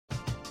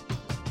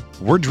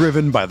We're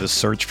driven by the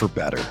search for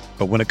better.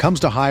 But when it comes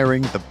to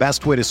hiring, the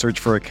best way to search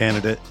for a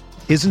candidate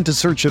isn't to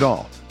search at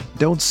all.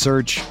 Don't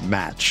search,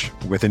 match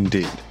with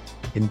Indeed.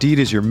 Indeed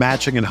is your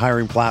matching and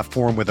hiring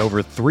platform with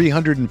over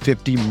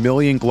 350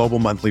 million global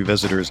monthly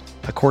visitors,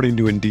 according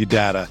to Indeed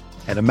data,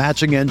 and a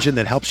matching engine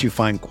that helps you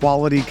find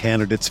quality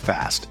candidates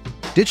fast.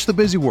 Ditch the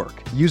busy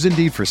work. Use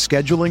Indeed for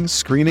scheduling,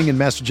 screening, and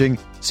messaging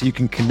so you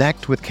can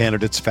connect with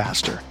candidates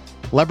faster.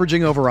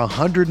 Leveraging over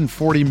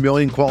 140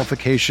 million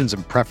qualifications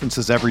and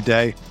preferences every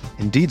day,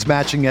 Indeed's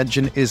matching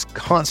engine is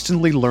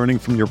constantly learning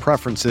from your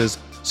preferences,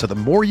 so the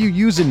more you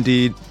use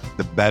Indeed,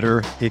 the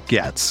better it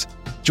gets.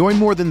 Join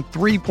more than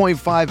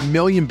 3.5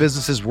 million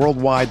businesses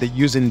worldwide that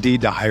use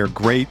Indeed to hire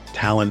great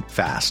talent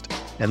fast.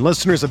 And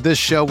listeners of this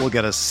show will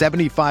get a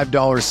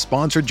 $75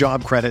 sponsored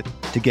job credit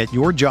to get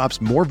your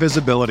jobs more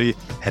visibility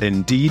at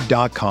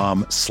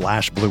Indeed.com/Blue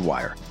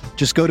Wire.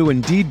 Just go to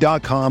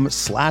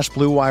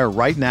Indeed.com/Blue Wire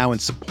right now and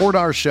support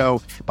our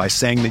show by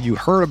saying that you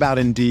heard about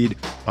Indeed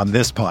on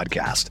this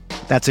podcast.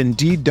 That's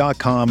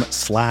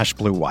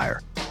Indeed.com/Blue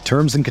Wire.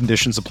 Terms and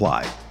conditions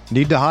apply.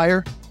 Need to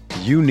hire?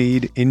 You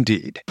need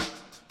Indeed.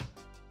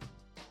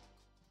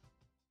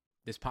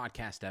 This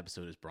podcast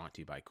episode is brought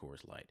to you by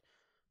Coors Light.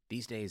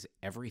 These days,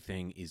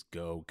 everything is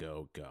go,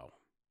 go, go.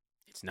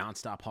 It's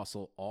nonstop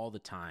hustle all the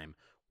time.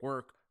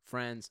 Work,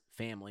 friends,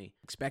 family,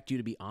 expect you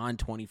to be on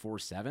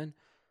 24/7.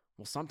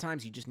 Well,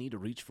 sometimes you just need to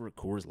reach for a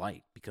Coors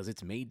Light because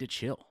it's made to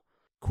chill.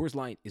 Coors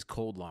Light is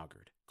cold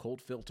lagered,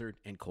 cold filtered,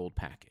 and cold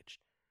packaged.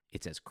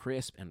 It's as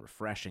crisp and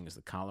refreshing as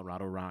the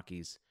Colorado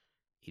Rockies.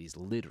 It is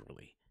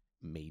literally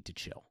made to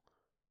chill.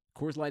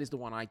 Coors Light is the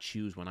one I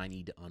choose when I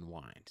need to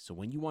unwind. So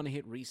when you want to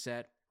hit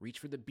reset, reach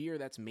for the beer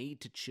that's made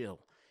to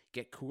chill.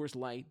 Get Coors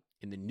Light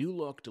in the new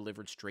look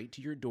delivered straight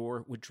to your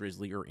door with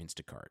Drizzly or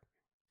Instacart.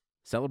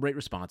 Celebrate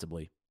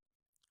responsibly.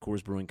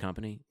 Coors Brewing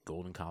Company,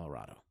 Golden,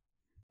 Colorado.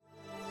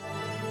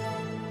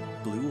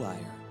 Blue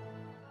Wire.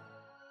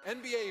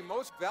 NBA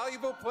Most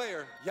Valuable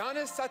Player,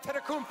 Giannis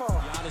Antetokounmpo.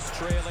 Giannis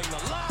trailing the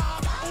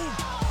lob.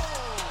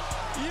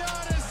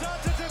 Giannis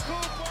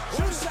Antetokounmpo.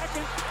 2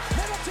 seconds.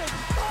 Middleton.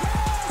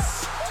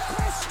 Yes!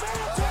 Chris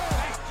Middleton.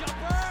 Nice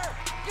jumper.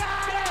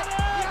 Got it.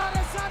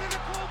 Giannis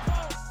Antetokounmpo.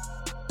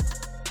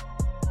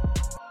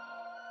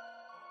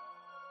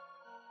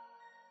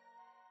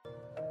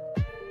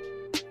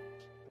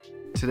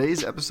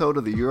 Today's episode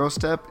of the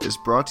Eurostep is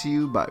brought to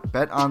you by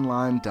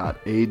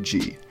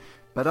BetOnline.ag.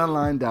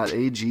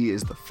 BetOnline.ag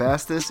is the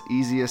fastest,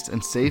 easiest,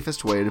 and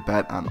safest way to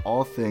bet on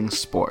all things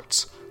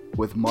sports.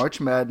 With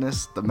March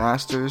Madness, the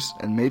Masters,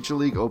 and Major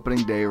League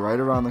Opening Day right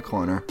around the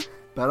corner,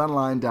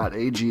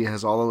 BetOnline.ag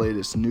has all the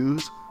latest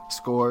news,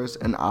 scores,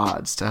 and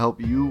odds to help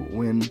you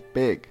win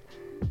big.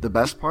 The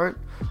best part?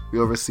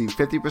 You'll receive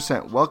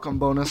 50% welcome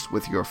bonus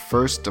with your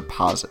first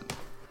deposit.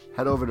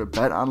 Head over to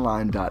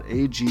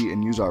betonline.ag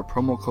and use our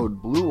promo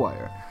code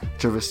BLUEWIRE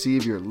to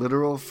receive your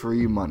literal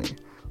free money.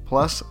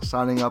 Plus,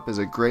 signing up is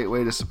a great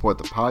way to support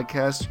the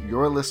podcast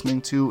you're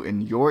listening to in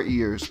your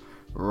ears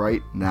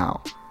right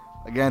now.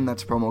 Again,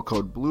 that's promo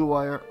code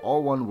BLUEWIRE,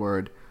 all one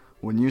word,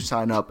 when you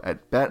sign up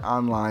at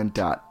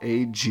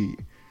betonline.ag.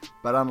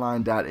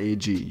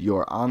 betonline.ag,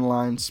 your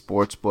online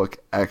sportsbook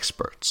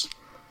experts.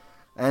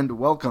 And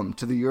welcome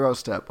to the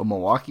Eurostep, a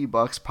Milwaukee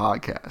Bucks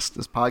podcast.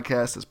 This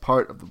podcast is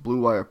part of the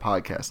Blue Wire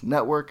Podcast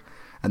Network,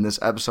 and this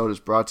episode is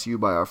brought to you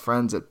by our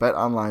friends at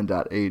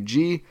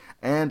betonline.ag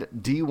and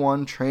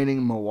D1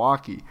 Training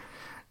Milwaukee.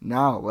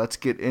 Now, let's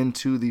get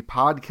into the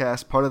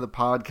podcast, part of the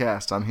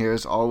podcast. I'm here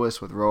as always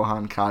with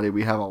Rohan Kadi.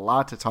 We have a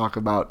lot to talk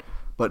about,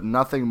 but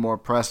nothing more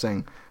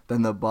pressing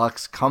than the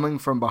Bucks coming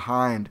from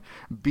behind,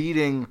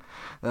 beating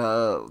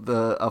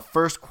a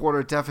first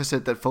quarter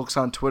deficit that folks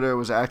on Twitter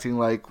was acting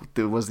like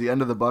it was the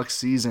end of the Bucks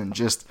season.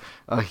 Just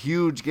a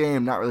huge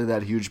game, not really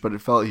that huge, but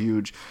it felt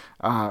huge.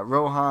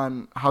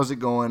 Rohan, how's it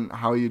going?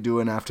 How are you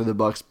doing after the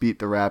Bucks beat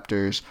the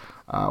Raptors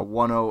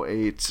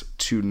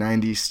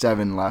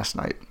 108-97 last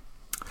night?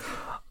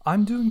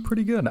 I'm doing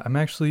pretty good. I'm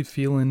actually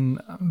feeling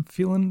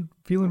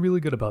really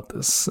good about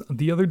this.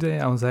 The other day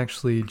I was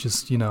actually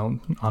just,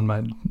 on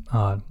my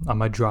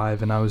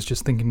drive, and I was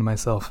just thinking to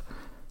myself,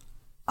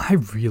 I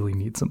really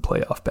need some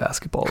playoff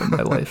basketball in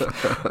my life.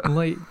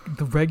 Like,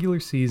 the regular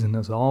season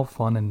is all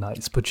fun and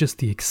nice, but just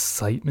the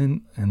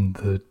excitement and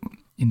the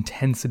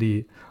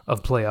intensity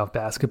of playoff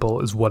basketball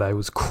is what I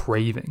was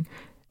craving.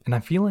 And I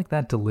feel like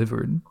that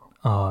delivered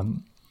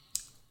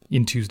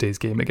in Tuesday's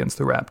game against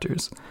the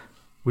Raptors.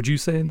 Would you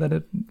say that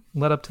it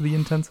led up to the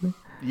intensity?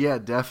 Yeah,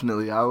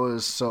 definitely. I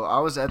was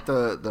at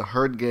the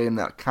Herd game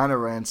that kind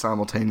of ran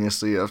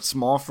simultaneously. A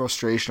small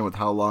frustration with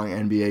how long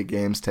NBA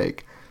games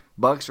take.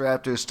 Bucks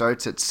Raptors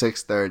starts at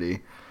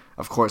 6:30.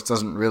 Of course,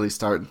 doesn't really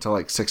start until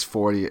like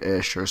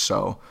 6:40-ish or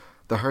so.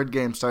 The Herd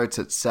game starts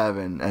at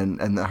 7,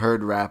 and the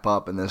Herd wrap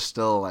up, and there's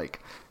still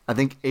like, I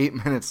think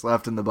 8 minutes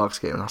left in the Bucks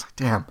game. And I was like,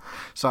 damn.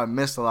 So I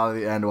missed a lot of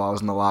the end while I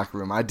was in the locker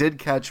room. I did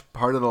catch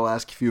part of the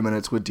last few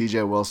minutes with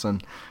DJ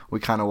Wilson. We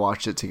kind of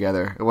watched it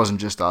together. It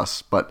wasn't just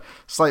us, but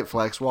slight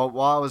flex.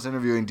 While I was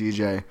interviewing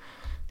DJ,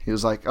 he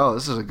was like, "Oh,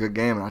 this is a good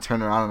game." And I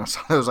turned around and I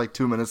saw there was like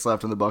 2 minutes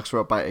left and the Bucks were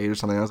up by 8 or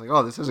something. I was like,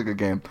 "Oh, this is a good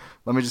game.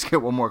 Let me just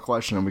get one more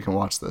question and we can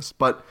watch this."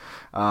 But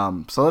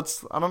so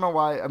I don't know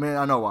why. I mean,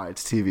 I know why,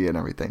 it's TV and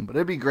everything, but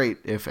it'd be great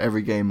if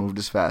every game moved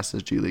as fast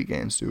as G League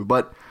games do.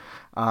 But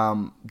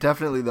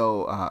definitely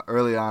though,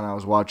 early on I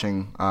was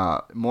watching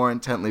more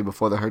intently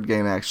before the Herd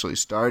game actually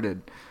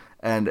started.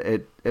 And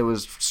it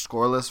was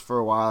scoreless for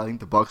a while. I think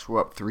the Bucks were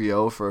up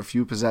 3-0 for a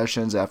few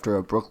possessions after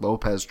a Brook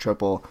Lopez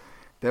triple.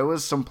 There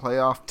was some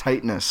playoff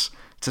tightness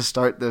to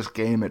start this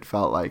game, it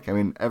felt like. I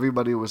mean,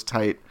 everybody was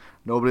tight.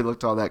 Nobody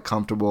looked all that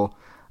comfortable.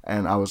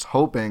 And I was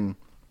hoping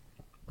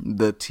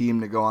the team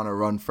to go on a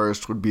run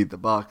first would beat the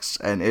Bucks,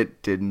 and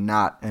it did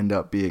not end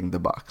up being the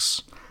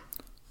Bucks.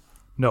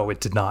 No, it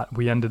did not.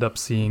 We ended up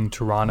seeing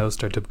Toronto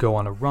start to go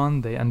on a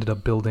run. They ended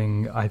up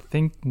building, I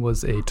think,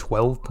 was a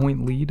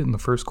 12-point lead in the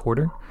first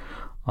quarter,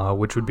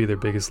 which would be their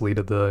biggest lead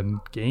of the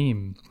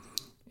game.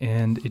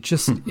 And it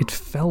just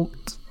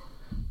felt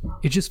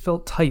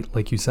tight,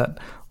 like you said.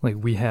 Like,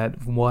 we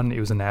had, one, it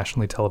was a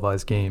nationally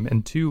televised game,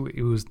 and two,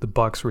 it was the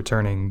Bucks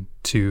returning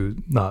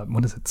to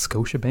what is it,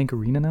 Scotiabank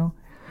Arena now?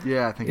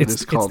 Yeah, I think it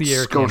is called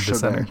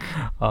Scotiabank.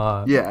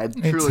 Yeah, it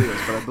truly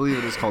is, but I believe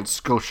it is called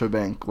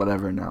Scotiabank,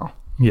 whatever now.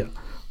 Yeah.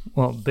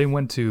 Well, they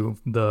went to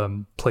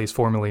the place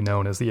formerly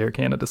known as the Air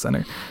Canada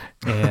Centre,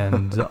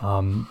 and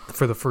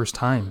for the first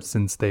time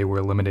since they were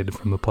eliminated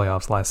from the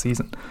playoffs last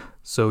season.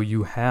 So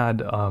you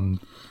had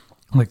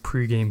like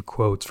pregame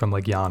quotes from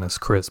like Giannis,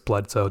 Chris,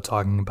 Bledsoe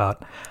talking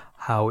about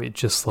how it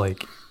just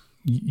like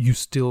you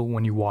still,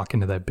 when you walk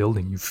into that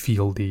building, you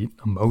feel the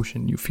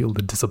emotion, you feel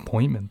the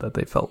disappointment that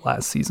they felt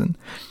last season,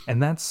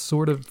 and that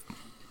sort of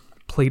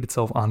played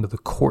itself onto the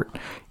court.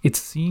 It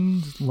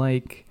seemed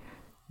like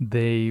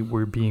they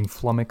were being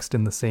flummoxed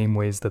in the same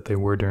ways that they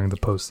were during the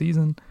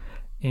postseason,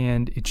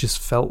 and it just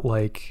felt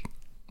like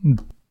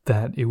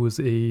that it was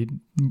a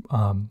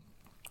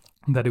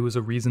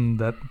reason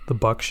that the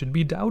Bucks should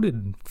be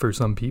doubted for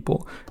some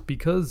people,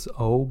 because,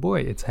 oh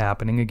boy, it's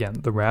happening again.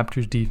 The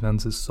Raptors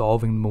defense is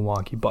solving the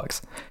Milwaukee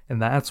Bucks,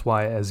 and that's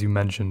why, as you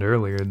mentioned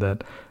earlier,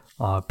 that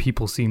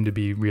people seem to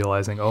be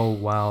realizing, oh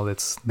wow,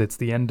 that's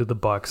the end of the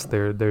Bucks.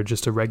 They're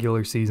just a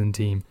regular season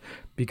team,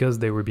 because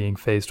they were being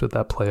faced with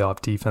that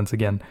playoff defense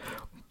again.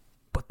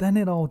 But then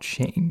it all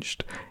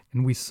changed,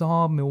 and we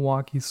saw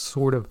Milwaukee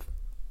sort of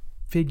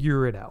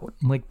figure it out.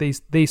 Like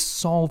they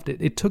solved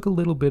it. It took a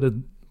little bit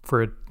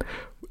for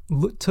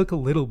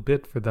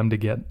them to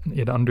get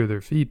it under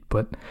their feet,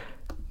 but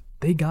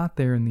they got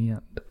there in the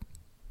end.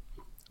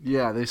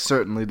 Yeah, they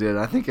certainly did.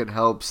 I think it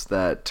helps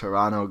that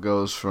Toronto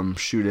goes from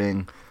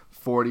shooting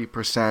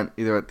 40%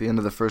 either at the end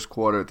of the first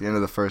quarter, at the end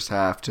of the first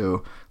half,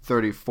 to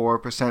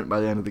 34% by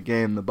the end of the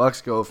game. The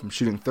Bucks go from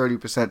shooting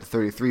 30% to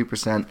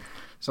 33%.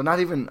 So not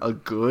even a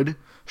good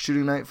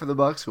shooting night for the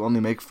Bucks, who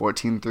only make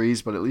 14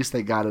 threes, but at least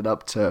they got it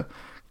up to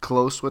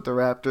close with the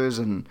Raptors.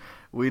 And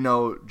we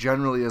know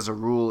generally as a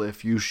rule,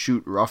 if you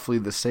shoot roughly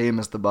the same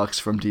as the Bucks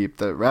from deep,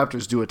 the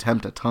Raptors do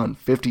attempt a ton.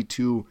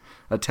 52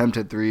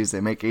 attempted threes,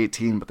 they make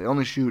 18, but they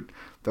only shoot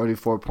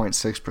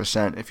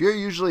 34.6%. If you're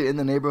usually in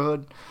the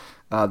neighborhood,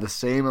 the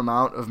same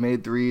amount of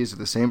made threes or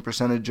the same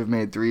percentage of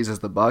made threes as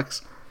the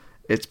Bucks,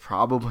 it's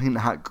probably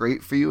not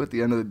great for you at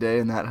the end of the day,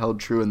 and that held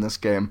true in this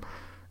game.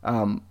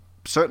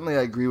 Certainly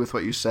I agree with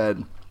what you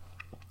said.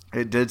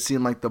 It did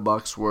seem like the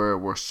Bucks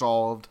were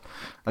solved.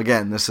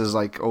 Again, this is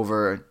like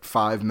over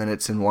 5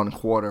 minutes in one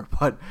quarter,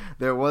 but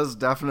there was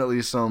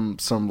definitely some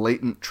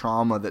latent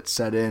trauma that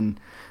set in,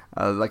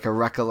 like a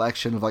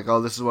recollection of like,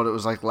 oh, this is what it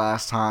was like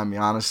last time.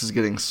 Giannis is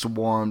getting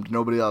swarmed.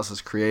 Nobody else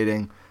is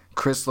creating.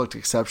 Chris looked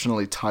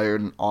exceptionally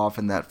tired and off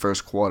in that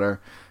first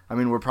quarter. I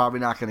mean, we're probably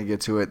not going to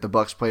get to it. The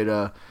Bucks played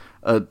a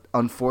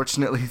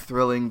unfortunately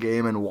thrilling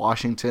game in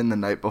Washington the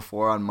night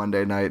before on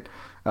Monday night.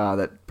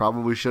 That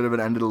probably should have been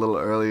ended a little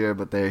earlier,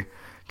 but they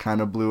kind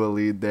of blew a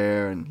lead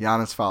there, and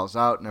Giannis fouls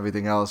out and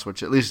everything else,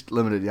 which at least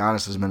limited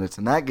Giannis's minutes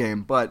in that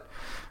game. But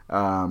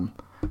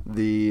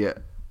the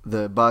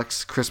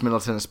Bucks, Chris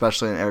Middleton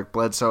especially, and Eric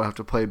Bledsoe have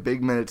to play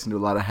big minutes and do a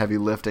lot of heavy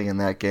lifting in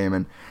that game.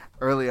 And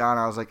early on,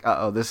 I was like,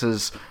 this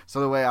is...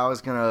 So the way I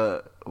was going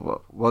to...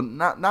 Well,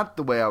 not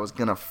the way I was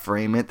going to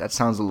frame it. That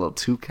sounds a little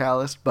too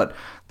callous. But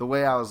the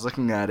way I was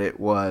looking at it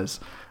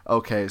was,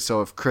 okay,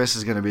 so if Chris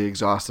is going to be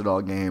exhausted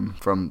all game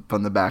from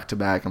the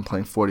back-to-back and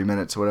playing 40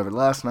 minutes or whatever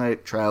last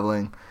night,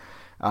 traveling,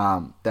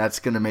 that's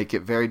going to make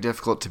it very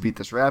difficult to beat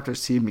this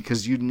Raptors team,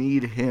 because you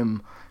need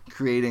him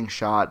creating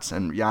shots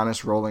and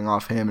Giannis rolling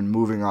off him and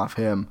moving off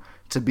him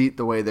to beat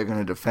the way they're going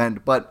to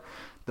defend. But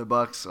the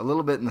Bucks, a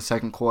little bit in the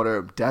second quarter,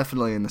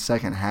 definitely in the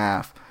second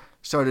half,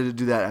 started to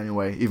do that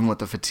anyway, even with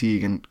the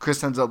fatigue. And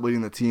Chris ends up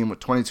leading the team with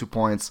 22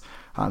 points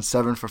on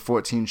 7 for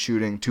 14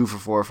 shooting, 2 for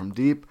 4 from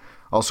deep.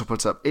 Also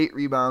puts up 8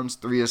 rebounds,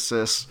 3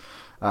 assists,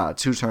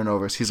 2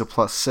 turnovers. He's a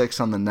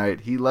 +6 on the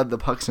night. He led the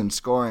Bucks in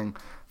scoring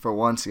for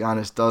once.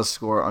 Giannis does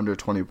score under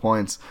 20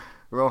 points.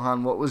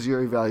 Rohan, what was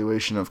your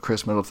evaluation of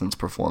Chris Middleton's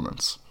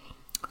performance?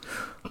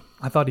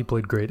 I thought he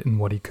played great in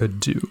what he could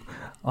do.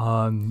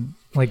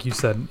 like you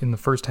said, in the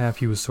first half,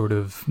 he was sort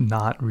of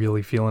not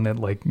really feeling it,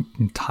 like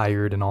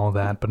tired and all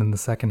that. But in the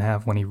second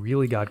half, when he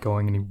really got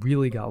going and he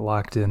really got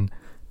locked in,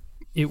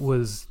 he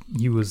was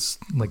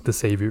like the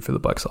savior for the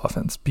Bucks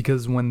offense.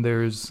 Because when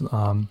there's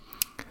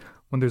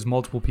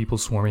multiple people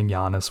swarming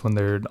Giannis, when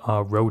they're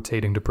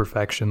rotating to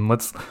perfection,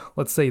 let's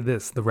say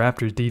this: the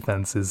Raptors'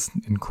 defense is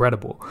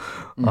incredible.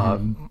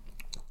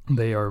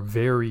 They are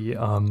very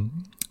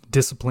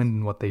disciplined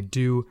in what they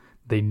do.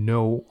 They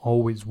know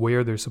always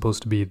where they're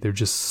supposed to be. They're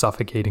just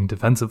suffocating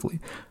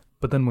defensively.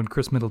 But then when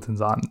Chris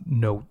Middleton's on,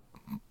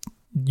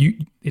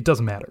 it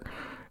doesn't matter.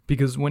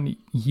 Because when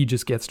he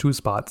just gets to his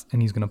spots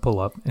and he's going to pull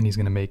up and he's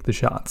going to make the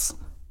shots.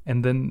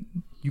 And then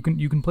you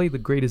can play the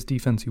greatest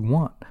defense you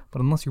want.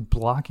 But unless you're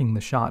blocking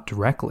the shot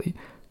directly,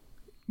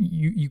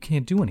 you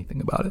can't do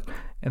anything about it.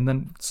 And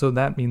then so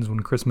that means when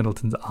Chris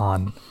Middleton's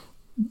on,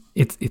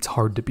 it's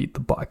hard to beat the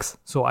Bucks.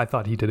 So I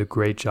thought he did a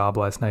great job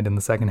last night in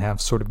the second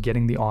half, sort of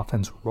getting the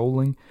offense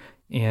rolling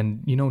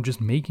and, just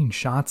making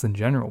shots in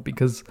general.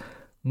 Because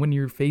when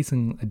you're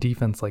facing a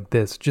defense like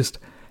this, just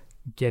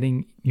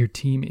getting your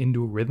team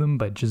into a rhythm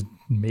by just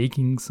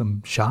making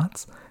some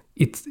shots,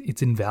 it's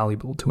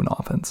invaluable to an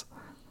offense.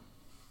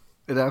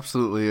 It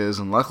absolutely is,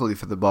 and luckily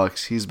for the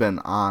Bucks, he's been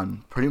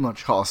on pretty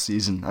much all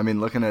season. I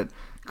mean, looking at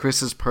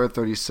Chris's per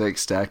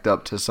 36 stacked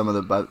up to some of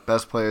the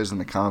best players in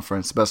the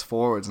conference, best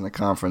forwards in the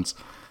conference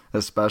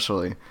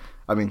especially.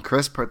 I mean,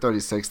 Chris per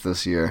 36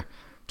 this year,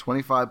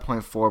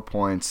 25.4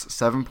 points,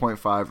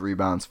 7.5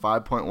 rebounds,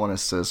 5.1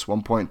 assists,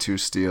 1.2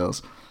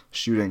 steals,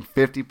 shooting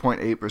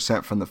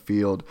 50.8% from the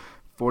field,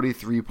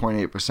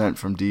 43.8%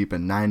 from deep,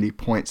 and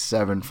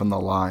 90.7% from the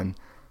line.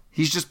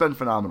 He's just been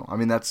phenomenal. I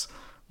mean, that's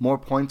more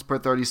points per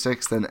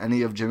 36 than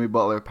any of Jimmy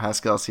Butler,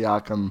 Pascal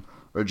Siakam,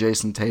 or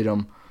Jason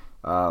Tatum.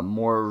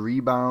 More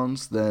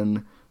rebounds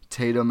than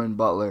Tatum and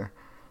Butler,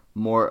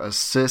 more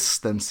assists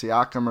than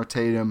Siakam or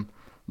Tatum,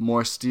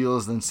 more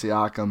steals than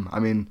Siakam. I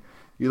mean,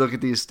 you look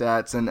at these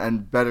stats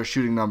and better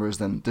shooting numbers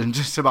than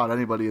just about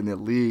anybody in the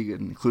league,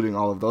 including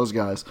all of those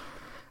guys.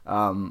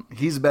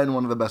 He's been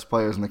one of the best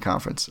players in the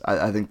conference.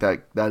 I think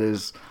that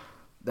is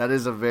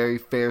a very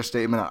fair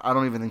statement. I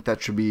don't even think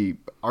that should be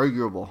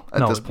arguable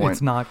at this point. No,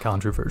 it's not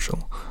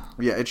controversial.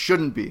 Yeah, it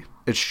shouldn't be.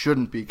 It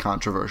shouldn't be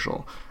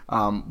controversial.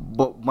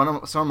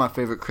 But some of my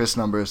favorite Chris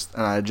numbers,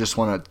 and I just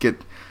want to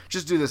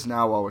do this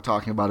now while we're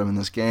talking about him in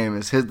this game,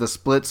 is the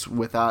splits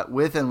with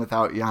and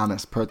without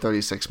Giannis per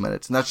 36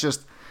 minutes. And that's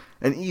just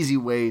an easy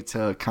way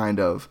to kind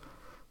of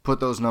put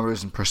those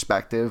numbers in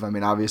perspective. I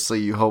mean, obviously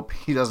you hope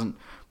he doesn't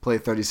play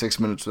 36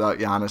 minutes without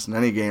Giannis in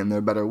any game.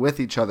 They're better with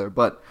each other.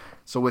 But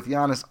so with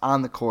Giannis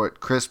on the court,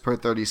 Chris per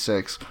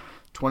 36,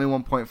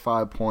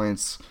 21.5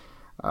 points,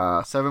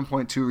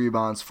 7.2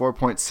 rebounds,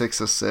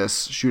 4.6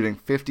 assists, shooting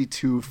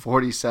 52,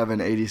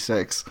 47,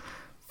 86,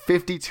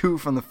 52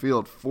 from the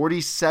field,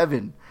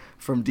 47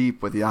 from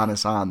deep with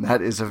Giannis on.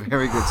 That is a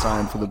very good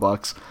sign for the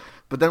Bucks.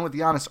 But then with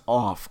Giannis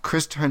off,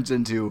 Chris turns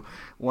into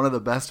one of the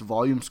best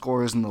volume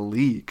scorers in the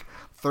league.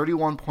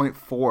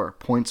 31.4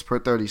 points per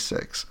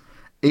 36,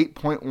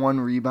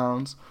 8.1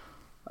 rebounds,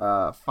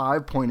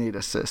 5.8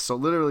 assists. So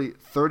literally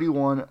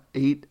 31,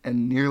 8,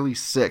 and nearly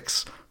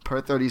 6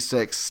 per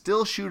 36.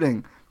 Still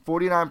shooting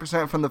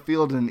 49% from the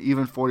field and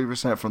even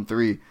 40% from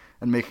three,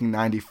 and making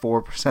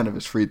 94% of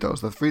his free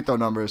throws. The free throw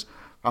numbers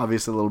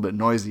obviously a little bit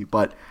noisy,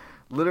 but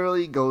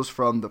literally goes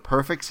from the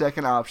perfect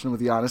second option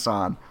with Giannis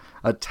on,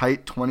 a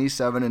tight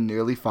 27 and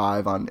nearly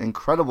 5 on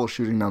incredible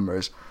shooting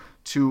numbers,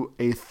 to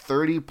a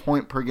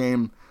 30-point per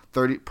game,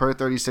 31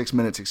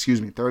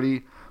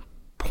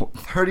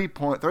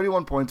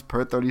 points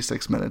per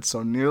 36 minutes,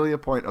 so nearly a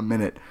point a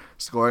minute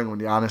scoring when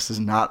Giannis is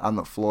not on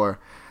the floor.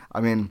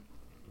 I mean,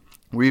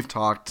 we've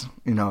talked,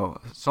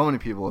 so many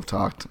people have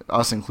talked,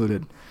 us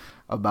included,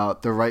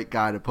 about the right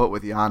guy to put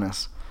with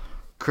Giannis.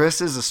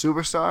 Chris is a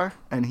superstar,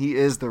 and he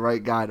is the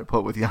right guy to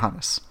put with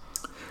Giannis.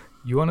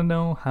 You want to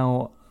know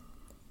how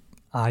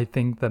I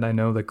think that I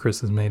know that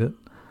Chris has made it?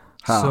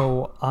 How?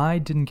 So I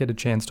didn't get a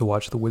chance to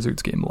watch the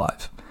Wizards game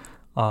live.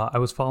 I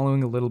was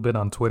following a little bit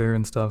on Twitter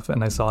and stuff,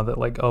 and I saw that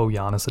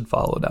Giannis had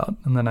followed out,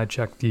 and then I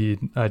checked the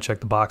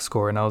box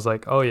score, and I was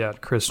like, oh yeah,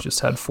 Chris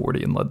just had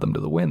 40 and led them to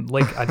the win.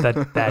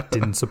 That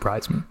didn't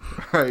surprise me.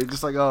 Right,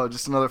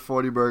 just another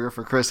 40 burger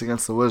for Chris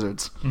against the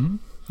Wizards. Mm-hmm.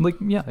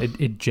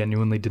 It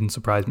genuinely didn't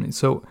surprise me.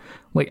 So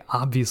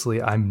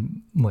obviously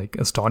I'm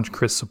a staunch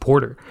Chris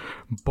supporter,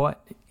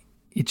 but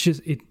it's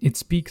just it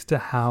speaks to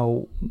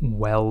how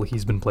well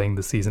he's been playing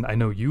this season. I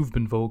know you've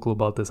been vocal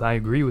about this. I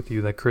agree with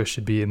you that Chris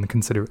should be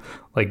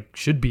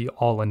should be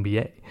all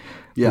NBA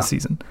this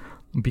season,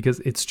 because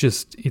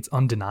it's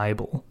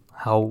undeniable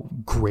how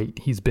great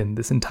he's been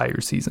this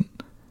entire season.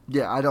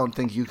 Yeah, I don't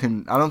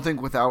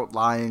think without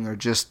lying or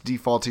just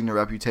defaulting to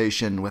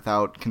reputation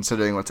without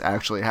considering what's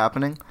actually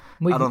happening,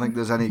 I don't think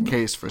there's any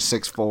case for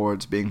 6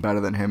 forwards being better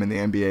than him in the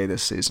NBA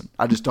this season.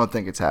 I just don't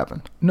think it's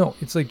happened. No,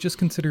 it's just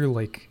consider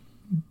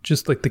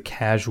the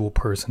casual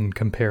person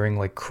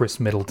comparing Chris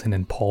Middleton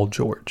and Paul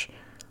George.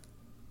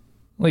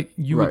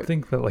 You would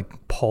think that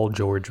Paul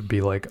George would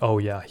be oh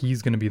yeah,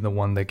 he's going to be the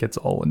one that gets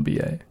all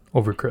NBA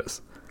over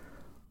Chris.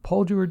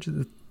 Paul George,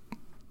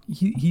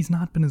 he's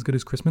not been as good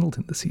as Chris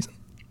Middleton this season.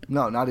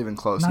 No, not even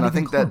close. Not and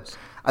even close.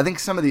 I think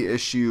some of the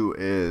issue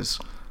is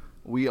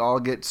we all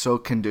get so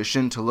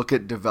conditioned to look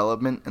at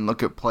development and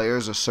look at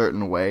players a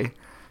certain way,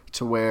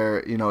 to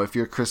where, you know, if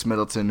you're Chris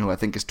Middleton, who I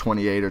think is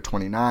 28 or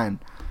 29,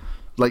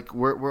 like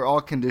we're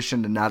all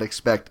conditioned to not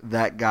expect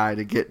that guy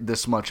to get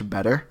this much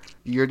better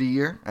year to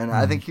year. And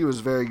I think he was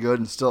very good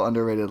and still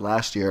underrated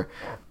last year.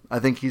 I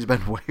think he's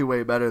been way,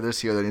 way better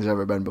this year than he's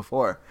ever been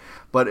before.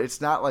 But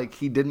it's not like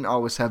he didn't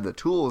always have the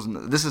tools.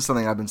 And this is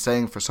something I've been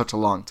saying for such a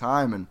long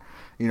time. And,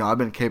 you know, I've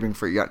been caping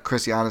for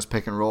Chris Giannis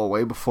pick and roll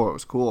way before it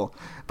was cool.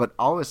 But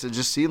always it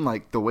just seemed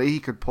like the way he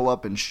could pull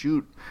up and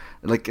shoot,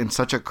 like in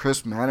such a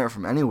crisp manner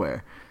from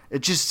anywhere, it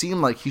just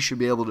seemed like he should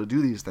be able to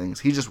do these things.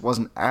 He just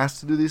wasn't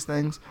asked to do these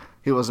things.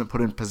 He wasn't put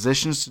in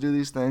positions to do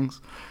these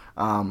things.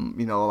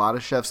 You know, a lot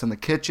of chefs in the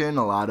kitchen,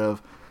 a lot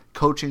of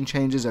coaching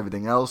changes,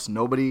 everything else.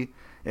 Nobody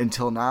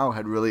until now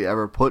had really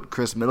ever put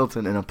Chris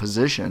Middleton in a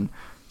position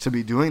to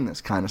be doing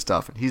this kind of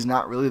stuff. And he's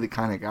not really the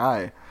kind of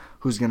guy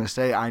who's going to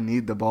say, I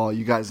need the ball.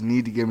 You guys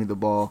need to give me the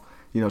ball.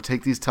 You know,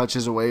 take these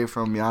touches away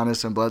from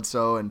Giannis and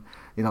Bledsoe and,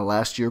 you know,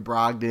 last year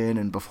Brogdon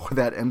and before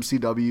that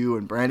MCW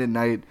and Brandon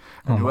Knight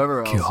and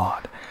whoever else.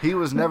 God. He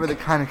was never the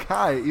kind of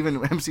guy,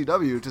 even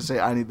MCW, to say,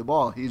 I need the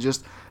ball. He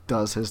just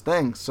does his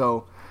thing.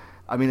 So,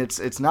 I mean,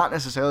 it's not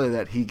necessarily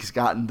that he's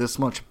gotten this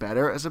much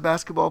better as a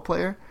basketball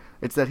player.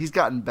 It's that he's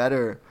gotten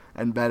better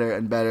and better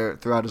and better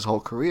throughout his whole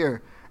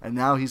career. And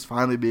now he's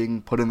finally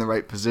being put in the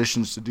right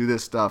positions to do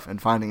this stuff and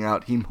finding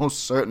out he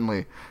most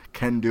certainly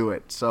can do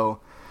it. So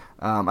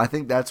I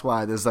think that's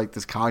why there's like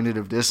this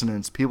cognitive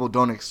dissonance. People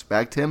don't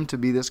expect him to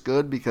be this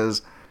good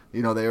because,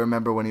 you know, they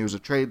remember when he was a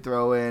trade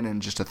throw-in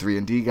and just a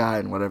 3-and-D guy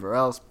and whatever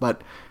else.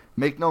 But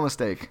make no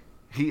mistake,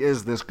 he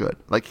is this good.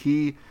 Like,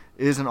 he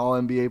is an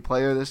All-NBA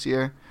player this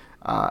year,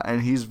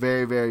 and he's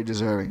very, very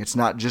deserving. It's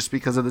not just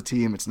because of the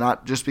team. It's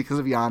not just because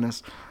of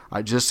Giannis.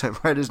 I just have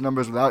read his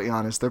numbers without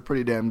Giannis. They're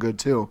pretty damn good,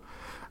 too.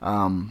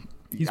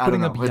 He's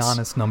putting up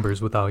Giannis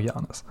numbers without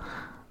Giannis.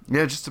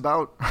 Yeah, just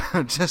about.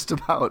 Just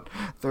about.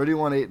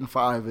 31, 8, and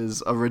 5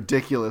 is a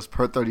ridiculous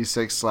per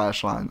 36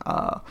 slash line.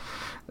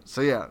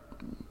 So yeah,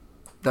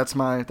 that's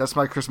my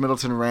Chris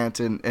Middleton rant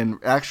in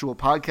actual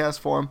podcast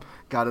form.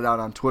 Got it out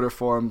on Twitter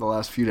form the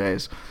last few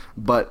days.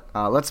 But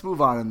let's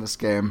move on in this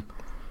game.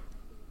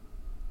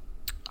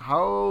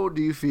 How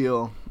do you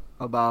feel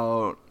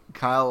about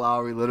Kyle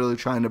Lowry literally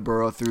trying to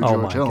burrow through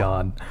George Hill? Oh my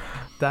God,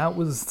 that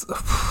was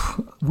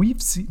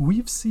we've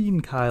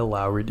seen Kyle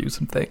Lowry do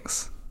some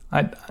things.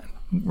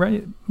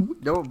 Right?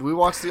 No, we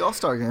watched the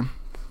All-Star game.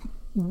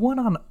 What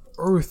on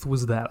earth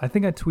was that? I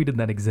think I tweeted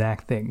that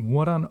exact thing.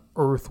 What on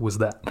earth was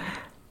that?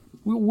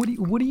 What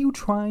are you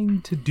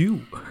trying to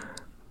do?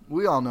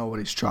 We all know what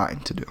he's trying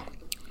to do.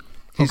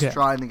 He's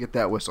trying to get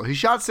that whistle. He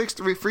shot 6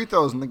 free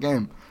throws in the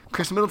game.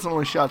 Chris Middleton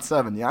only shot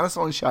 7. Giannis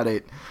only shot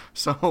 8.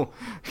 So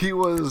he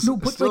was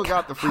still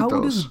got the free throws.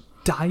 How does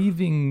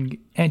diving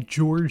at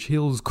George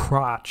Hill's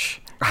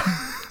crotch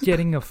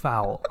getting a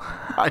foul?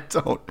 I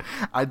don't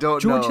know.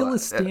 George Hill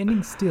is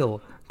standing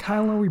still.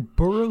 Kyle Lowry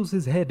burrows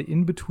his head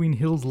in between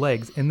Hill's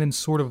legs and then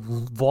sort of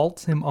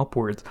vaults him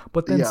upwards.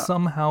 But then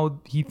somehow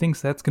he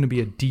thinks that's going to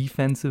be a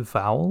defensive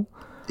foul?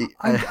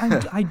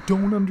 I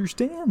don't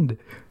understand.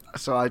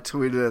 So I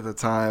tweeted at the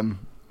time,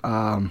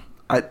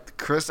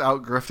 Chris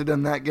out-grifted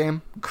him that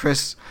game.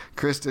 Chris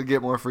did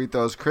get more free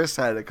throws. Chris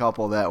had a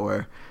couple that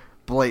were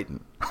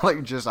blatant,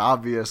 like just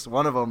obvious.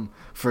 One of them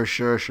for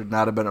sure should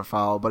not have been a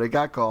foul, but it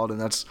got called, and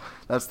that's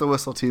the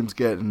whistle teams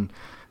get. And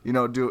you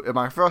know, am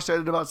I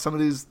frustrated about some of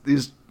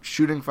these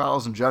shooting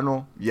fouls in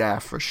general? Yeah,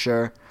 for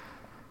sure.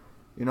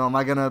 You know, am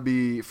I gonna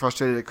be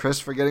frustrated at Chris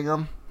for getting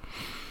them?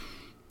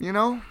 You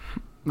know,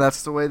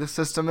 that's the way the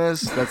system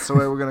is. That's the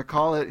way we're gonna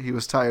call it. He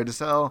was tired as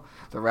hell.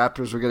 The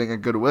Raptors were getting a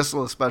good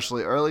whistle,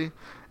 especially early.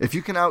 If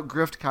you can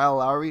out-grift Kyle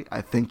Lowry,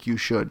 I think you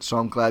should. So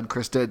I'm glad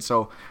Chris did.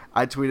 So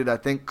I tweeted, I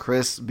think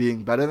Chris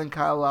being better than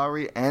Kyle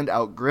Lowry and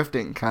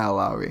out-grifting Kyle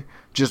Lowry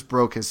just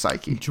broke his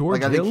psyche.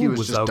 George Hill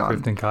was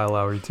out-grifting Kyle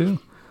Lowry too.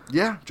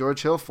 Yeah,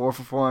 George Hill, 4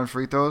 for 4 on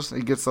free throws.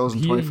 He gets those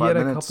in 25 minutes.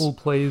 He had a couple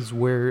plays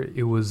where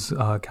it was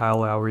Kyle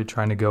Lowry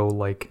trying to go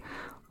like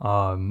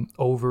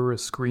over a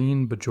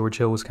screen, but George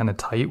Hill was kind of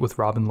tight with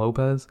Robin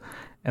Lopez.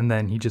 And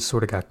then he just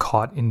sort of got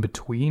caught in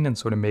between and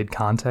sort of made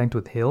contact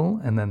with Hill.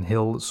 And then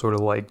Hill sort of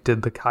like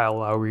did the Kyle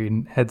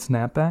Lowry head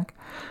snapback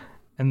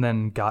and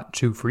then got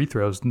 2 free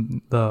throws.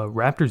 The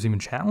Raptors even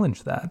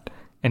challenged that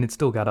and it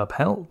still got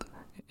upheld.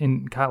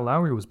 And Kyle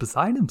Lowry was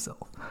beside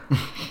himself.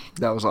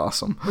 That was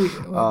awesome.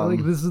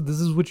 Like this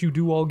is what you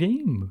do all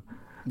game.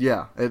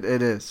 Yeah, it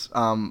is.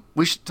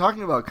 We should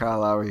talking about Kyle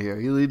Lowry here.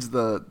 He leads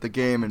the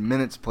game in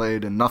minutes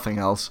played and nothing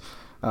else.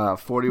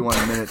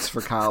 41 minutes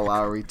for Kyle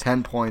Lowry,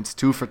 10 points,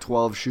 2 for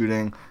 12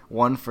 shooting,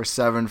 1 for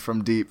 7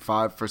 from deep,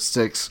 5 for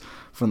 6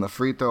 from the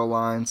free throw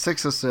line,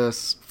 6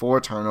 assists, 4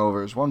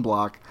 turnovers, 1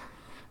 block.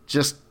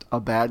 Just a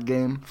bad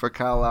game for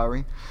Kyle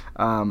Lowry.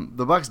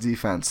 The Bucks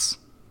defense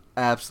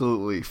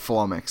absolutely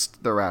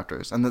flummoxed the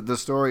Raptors. And the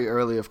story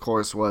early, of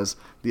course, was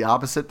the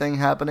opposite thing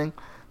happening.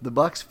 the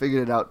Bucks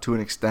figured it out to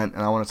an extent,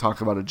 and I want to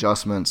talk about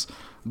adjustments,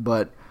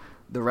 but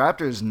the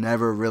Raptors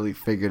never really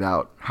figured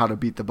out how to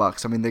beat the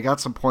Bucks. I mean, they got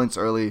some points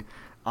early.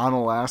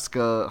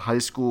 Onalaska high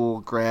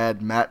school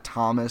grad Matt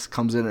Thomas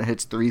comes in and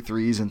hits 3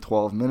 threes in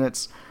 12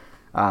 minutes.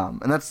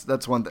 And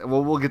that's one thing.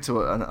 Well, we'll get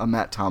to a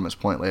Matt Thomas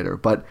point later.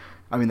 But,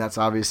 I mean, that's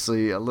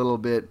obviously a little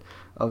bit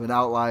of an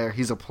outlier.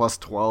 He's a plus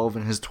 12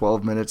 in his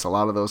 12 minutes. A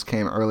lot of those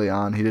came early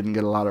on. He didn't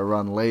get a lot of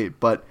run late.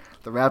 But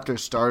the Raptors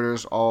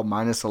starters all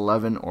minus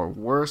 11 or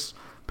worse.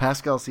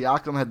 Pascal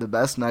Siakam had the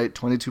best night,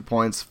 22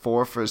 points, 6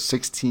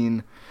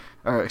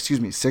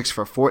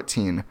 for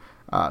 14,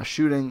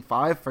 shooting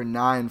 5 for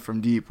 9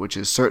 from deep, which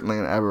is certainly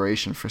an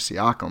aberration for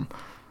Siakam.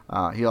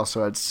 He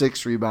also had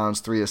 6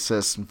 rebounds, 3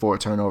 assists, and 4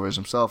 turnovers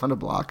himself, and a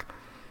block.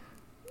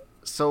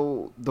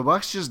 So the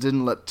Bucks just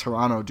didn't let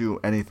Toronto do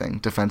anything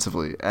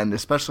defensively, and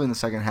especially in the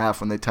second half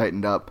when they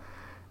tightened up.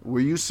 Were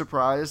you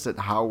surprised at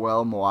how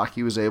well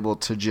Milwaukee was able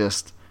to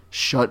just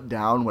shut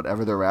down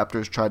whatever the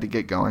Raptors tried to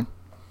get going?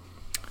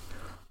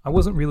 I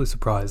wasn't really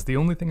surprised. The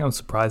only thing I was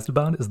surprised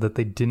about is that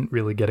they didn't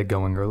really get it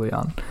going early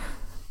on,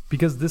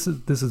 because this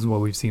is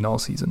what we've seen all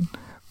season.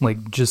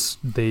 Like, just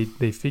they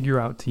figure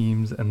out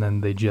teams and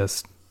then they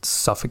just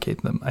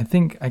suffocate them.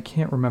 I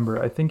can't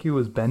remember. I think it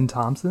was Ben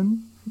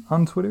Thompson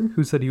on Twitter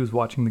who said he was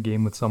watching the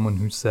game with someone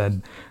who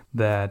said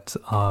that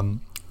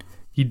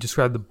he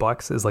described the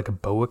Bucks as like a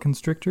boa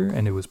constrictor,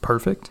 and it was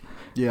perfect.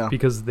 Yeah.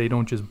 Because they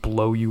don't just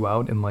blow you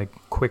out in like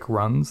quick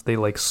runs. They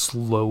like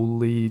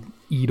slowly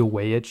eat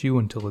away at you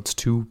until it's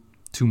too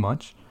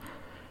much.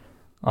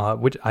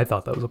 Which I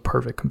thought that was a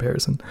perfect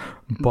comparison.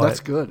 But that's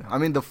good. I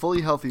mean, the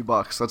fully healthy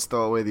Bucks, let's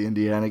throw away the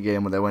Indiana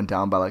game when they went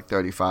down by like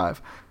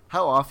 35.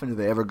 How often do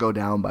they ever go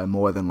down by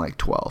more than like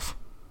 12?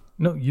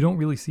 No, you don't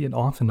really see it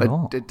often at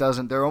all. It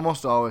doesn't. They're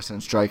almost always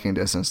in striking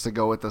distance to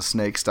go with the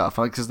snake stuff.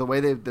 Because the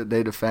way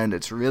they defend,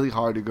 it's really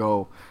hard to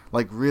go,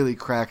 like, really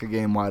crack a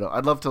game wide open.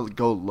 I'd love to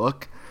go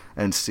look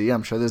and see.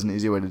 I'm sure there's an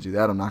easy way to do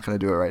that. I'm not going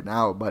to do it right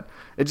now. But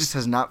it just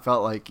has not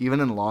felt like,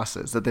 even in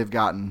losses, that they've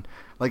gotten,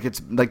 like,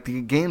 it's like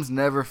the games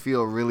never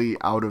feel really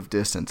out of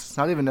distance. It's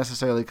not even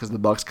necessarily because the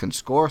Bucks can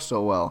score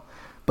so well,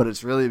 but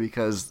it's really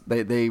because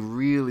they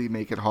really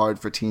make it hard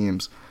for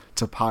teams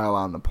to pile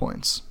on the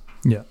points.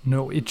 Yeah,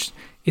 no,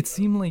 it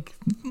seemed like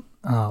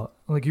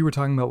you were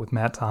talking about with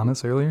Matt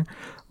Thomas earlier,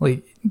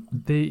 like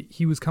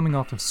he was coming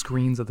off of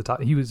screens at the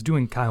top. He was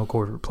doing Kyle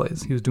Korver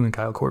plays. He was doing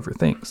Kyle Korver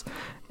things,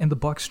 and the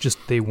Bucks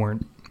they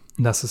weren't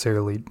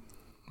necessarily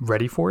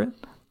ready for it.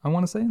 I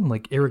want to say,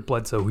 like Eric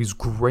Bledsoe, who's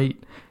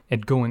great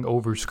at going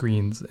over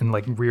screens and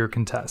like rear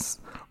contests.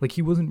 Like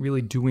he wasn't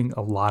really doing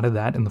a lot of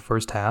that in the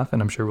first half,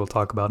 and I'm sure we'll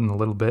talk about it in a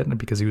little bit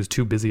because he was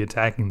too busy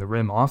attacking the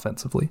rim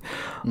offensively.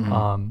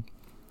 Mm-hmm.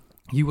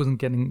 He wasn't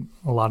getting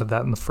a lot of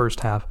that in the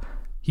first half.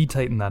 He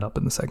tightened that up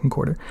in the second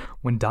quarter.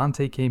 When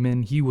Dante came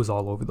in, he was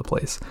all over the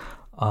place.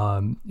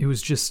 It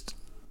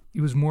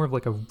was more of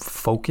like a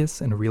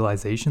focus and a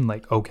realization,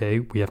 like,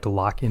 okay, we have to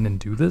lock in and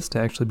do this to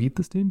actually beat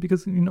this team.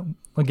 Because,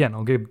 again,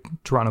 I'll give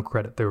Toronto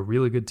credit. They're a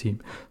really good team.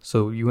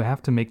 So you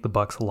have to make the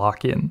Bucks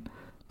lock in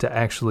to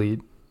actually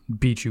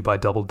beat you by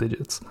double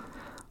digits.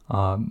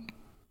 But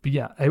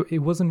yeah, it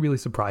wasn't really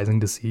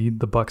surprising to see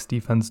the Bucks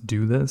defense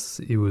do this.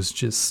 It was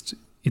just...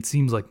 It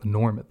seems like the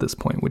norm at this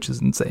point, which is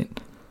insane.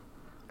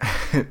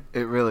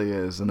 It really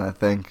is, and I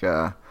think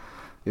the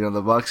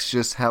Bucks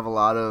just have a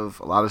lot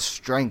of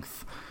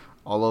strength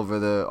all over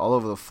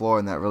the floor,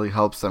 and that really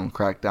helps them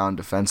crack down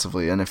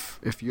defensively. And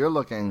if you're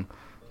looking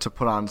to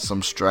put on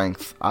some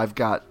strength, I've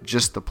got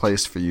just the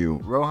place for you.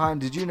 Rohan,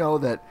 did you know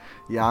that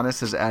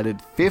Giannis has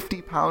added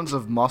 50 pounds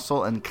of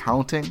muscle and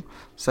counting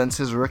since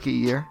his rookie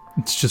year?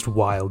 It's just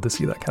wild to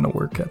see that kind of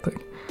work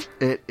ethic.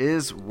 It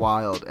is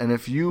wild, and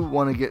if you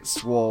want to get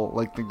swole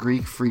like the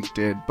Greek Freak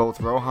did,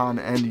 both Rohan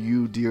and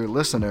you, dear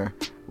listener,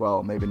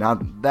 well, maybe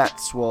not that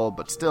swole,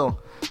 but still,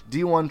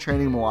 D1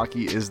 Training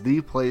Milwaukee is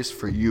the place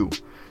for you.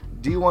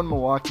 D1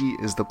 Milwaukee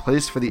is the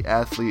place for the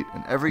athlete,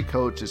 and every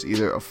coach is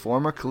either a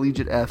former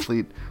collegiate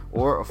athlete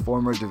or a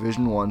former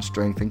Division I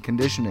strength and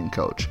conditioning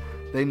coach.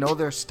 They know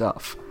their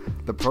stuff.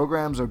 The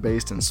programs are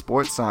based in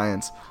sports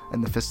science,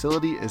 and the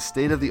facility is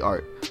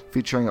state-of-the-art,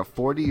 featuring a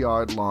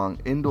 40-yard-long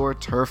indoor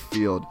turf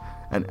field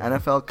and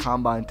NFL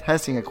combine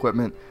testing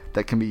equipment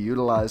that can be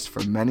utilized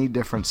for many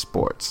different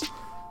sports.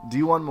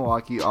 D1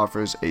 Milwaukee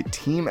offers a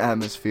team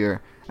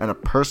atmosphere and a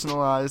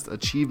personalized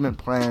achievement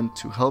plan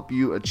to help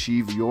you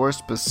achieve your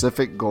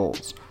specific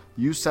goals.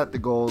 You set the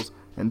goals,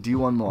 and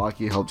D1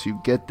 Milwaukee helps you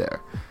get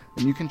there.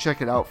 And you can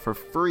check it out for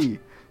free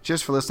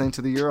just for listening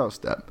to the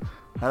Eurostep.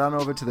 Head on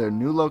over to their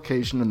new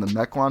location in the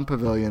Mequon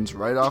Pavilions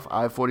right off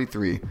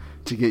I-43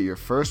 to get your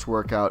first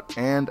workout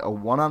and a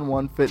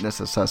one-on-one fitness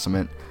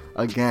assessment,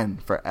 again,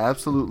 for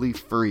absolutely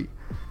free.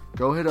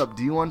 Go hit up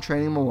D1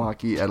 Training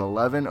Milwaukee at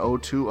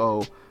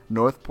 11020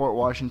 North Port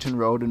Washington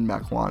Road in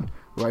Mequon,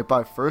 right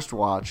by First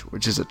Watch,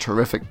 which is a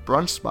terrific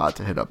brunch spot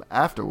to hit up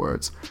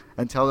afterwards,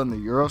 and tell them the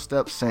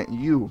Eurostep sent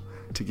you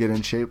to get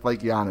in shape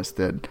like Giannis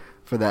did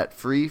for that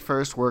free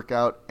first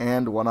workout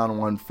and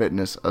one-on-one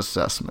fitness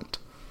assessment.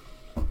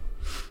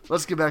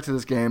 Let's get back to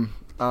this game.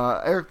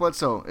 Eric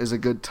Bledsoe is a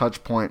good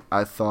touch point,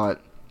 I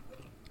thought.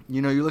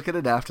 You look at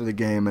it after the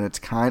game, and it's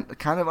kind of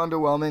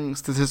underwhelming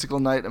statistical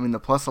night. I mean, the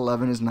plus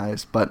 11 is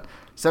nice, but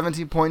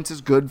 17 points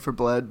is good for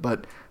Bled,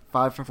 but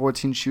 5 for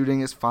 14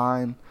 shooting is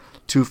fine.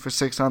 2 for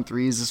 6 on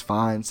threes is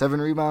fine. 7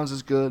 rebounds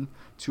is good.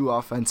 2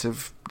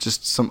 offensive,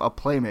 just a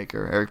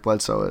playmaker, Eric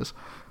Bledsoe is.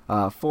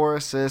 4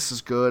 assists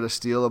is good. A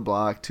steal, a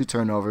block, 2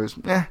 turnovers.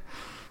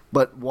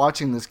 But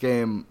watching this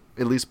game,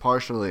 at least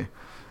partially,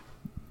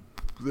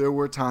 there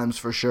were times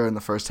for sure in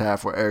the first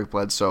half where Eric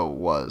Bledsoe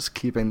was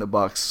keeping the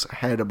Bucks'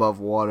 head above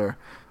water,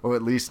 or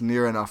at least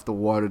near enough the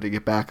water to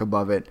get back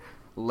above it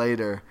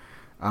later.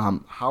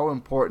 How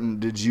important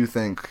did you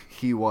think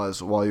he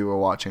was while you were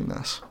watching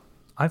this?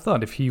 I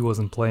thought if he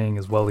wasn't playing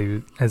as well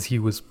as he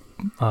was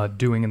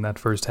doing in that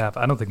first half,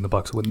 I don't think the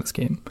Bucks would win this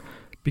game.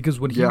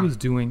 Because what he was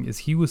doing is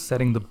he was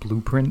setting the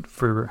blueprint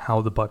for how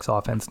the Bucks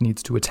offense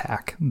needs to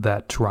attack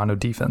that Toronto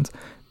defense.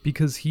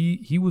 Because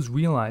he was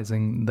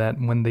realizing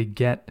that when they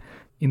get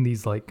in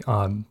these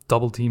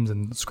double teams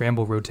and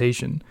scramble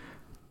rotation,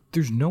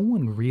 there's no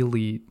one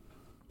really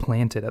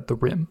planted at the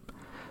rim.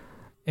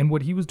 And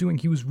what he was doing,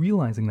 he was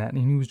realizing that, and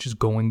he was just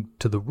going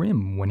to the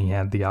rim when he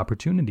had the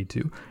opportunity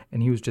to.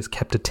 And he was just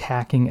kept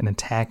attacking and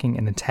attacking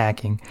and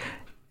attacking.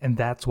 And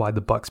that's why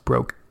the Bucks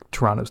broke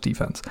Toronto's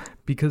defense.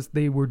 Because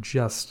they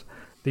realized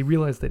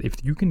that if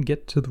you can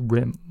get to the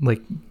rim,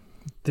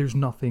 there's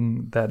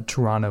nothing that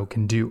Toronto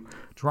can do.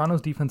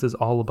 Toronto's defense is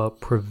all about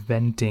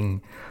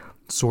preventing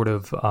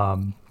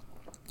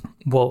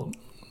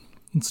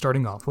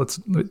starting off,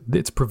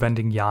 it's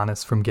preventing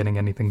Giannis from getting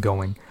anything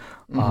going,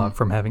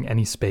 from having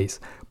any space.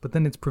 But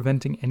then it's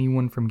preventing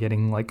anyone from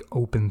getting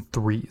open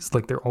threes.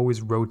 They're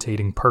always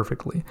rotating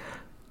perfectly.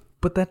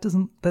 But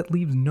that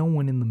leaves no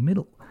one in the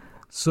middle.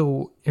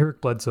 So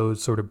Eric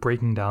Bledsoe's sort of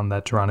breaking down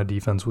that Toronto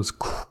defense was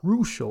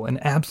crucial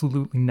and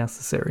absolutely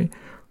necessary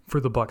for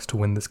the Bucks to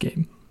win this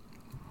game.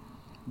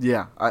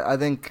 Yeah, I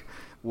think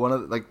one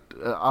of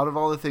out of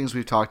all the things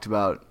we've talked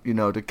about,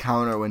 to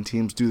counter when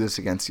teams do this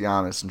against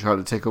Giannis and try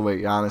to take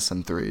away Giannis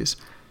and threes,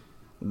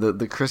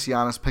 the Chris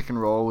Giannis pick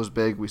and roll was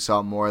big. We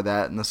saw more of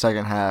that in the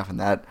second half, and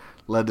that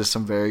led to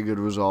some very good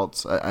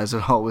results, as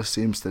it always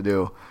seems to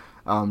do.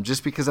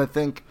 Just because I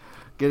think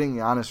getting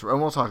Giannis,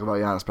 and we'll talk about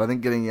Giannis, but I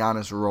think getting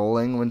Giannis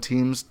rolling when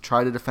teams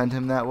try to defend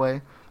him that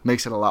way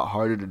makes it a lot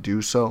harder to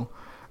do so.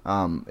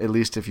 At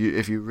least if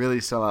you really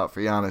sell out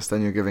for Giannis,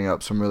 then you're giving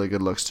up some really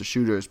good looks to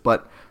shooters,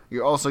 but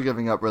you're also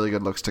giving up really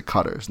good looks to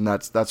cutters, and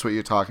that's what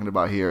you're talking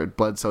about here.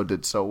 Bledsoe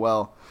did so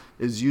well,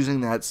 is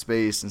using that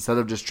space instead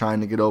of just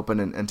trying to get open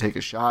and take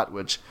a shot,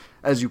 which,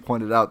 as you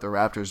pointed out, the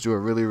Raptors do a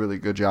really, really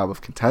good job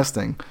of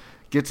contesting.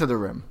 Get to the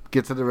rim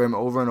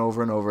over and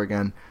over and over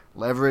again.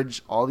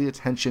 Leverage all the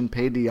attention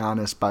paid to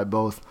Giannis by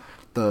both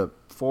the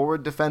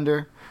forward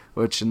defender,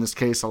 which in this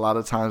case a lot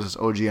of times is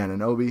OG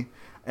Anunoby,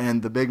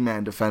 and the big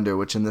man defender,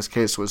 which in this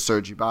case was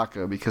Serge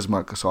Ibaka because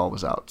Marc Gasol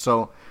was out.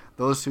 So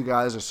those two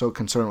guys are so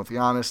concerned with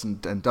Giannis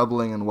and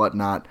doubling and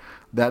whatnot.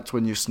 That's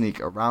when you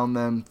sneak around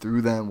them,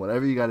 through them,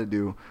 whatever you got to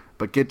do.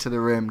 But get to the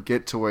rim,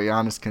 get to where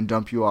Giannis can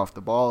dump you off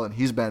the ball. And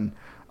he's been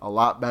a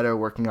lot better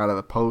working out of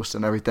the post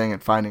and everything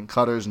and finding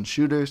cutters and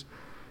shooters.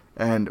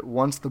 And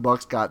once the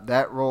Bucks got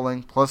that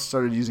rolling, plus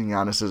started using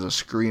Giannis as a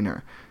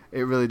screener,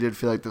 it really did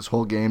feel like this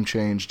whole game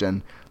changed.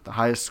 And the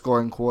highest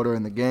scoring quarter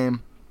in the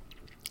game,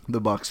 the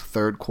Bucks'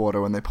 third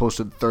quarter, when they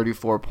posted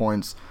 34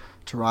 points.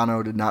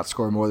 Toronto did not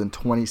score more than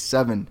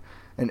 27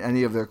 in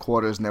any of their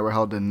quarters, and they were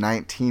held to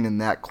 19 in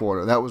that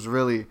quarter. That was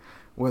really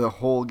where the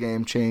whole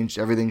game changed.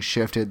 Everything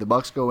shifted. The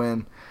Bucks go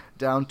in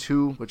down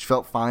 2, which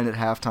felt fine at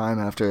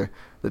halftime after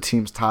the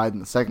teams tied in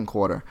the second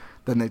quarter.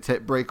 Then they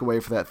break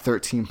away for that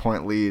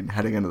 13-point lead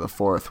heading into the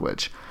fourth,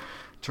 which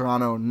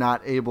Toronto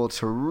not able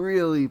to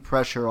really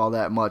pressure all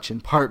that much,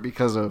 in part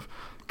because of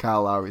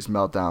Kyle Lowry's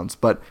meltdowns.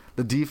 But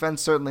the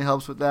defense certainly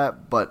helps with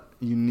that, but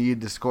you need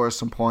to score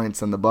some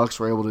points, and the Bucks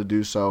were able to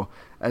do so,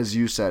 as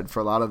you said, for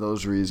a lot of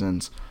those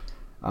reasons.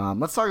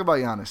 Let's talk about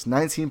Giannis.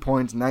 19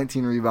 points,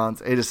 19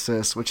 rebounds, 8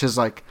 assists, which is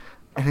an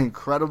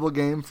incredible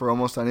game for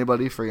almost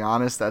anybody. For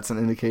Giannis, that's an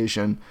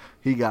indication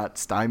he got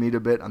stymied a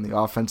bit on the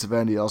offensive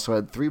end. He also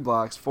had 3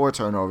 blocks, 4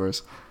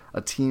 turnovers,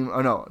 a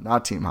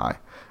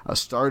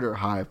starter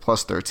high,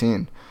 plus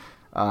 13.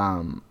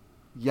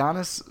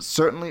 Giannis,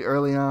 certainly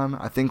early on,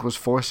 I think was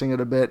forcing it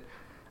a bit.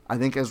 I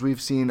think as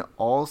we've seen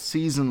all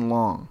season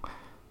long,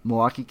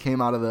 Milwaukee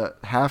came out of the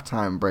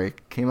halftime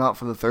break, came out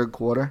for the third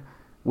quarter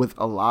with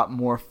a lot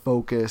more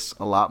focus,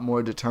 a lot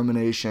more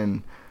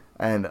determination,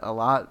 and a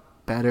lot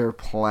better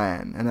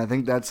plan. And I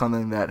think that's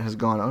something that has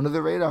gone under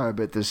the radar a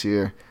bit this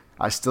year.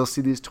 I still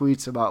see these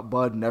tweets about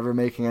Bud never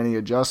making any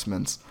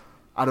adjustments.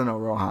 I don't know,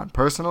 Rohan.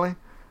 Personally,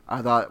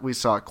 I thought we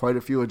saw quite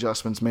a few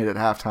adjustments made at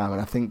halftime, and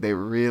I think they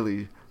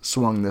really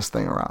swung this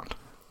thing around.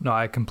 No,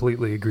 I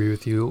completely agree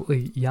with you.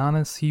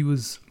 Giannis, he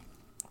was,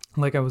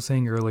 like I was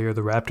saying earlier,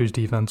 the Raptors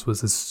defense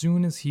was, as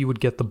soon as he would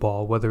get the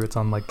ball, whether it's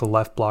on the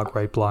left block,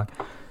 right block,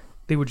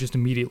 they would just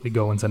immediately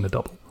go and send a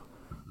double.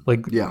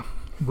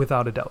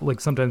 Without a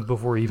doubt. Sometimes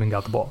before he even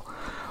got the ball.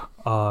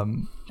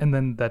 And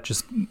then that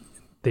just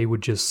they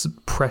would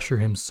just pressure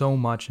him so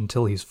much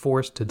until he's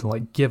forced to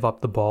like give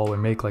up the ball or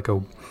make like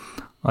a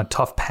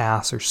tough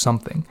pass or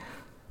something.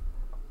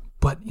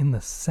 But in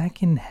the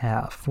second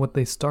half, what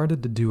they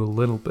started to do a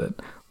little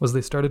bit was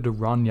they started to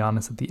run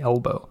Giannis at the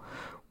elbow,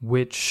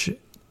 which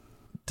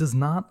does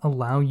not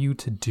allow you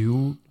to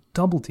do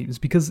double teams,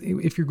 because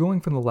if you're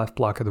going from the left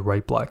block or the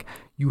right block,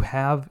 you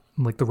have,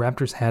 like, the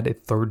Raptors had a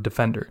third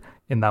defender,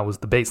 and that was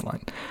the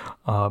baseline.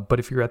 But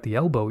if you're at the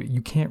elbow,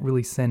 you can't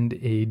really send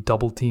a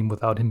double team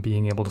without him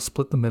being able to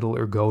split the middle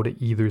or go to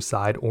either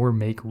side or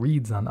make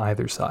reads on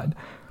either side.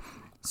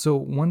 So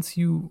once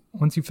you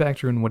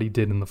factor in what he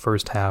did in the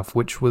first half,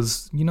 which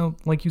was,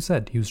 like you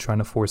said, he was trying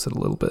to force it a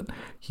little bit.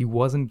 He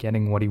wasn't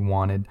getting what he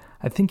wanted.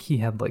 I think he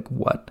had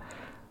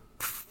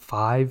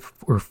 5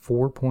 or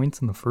 4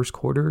 points in the first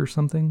quarter or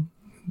something.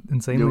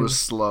 Insanely. It was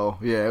slow.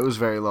 Yeah, it was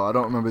very low. I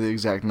don't remember the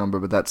exact number,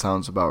 but that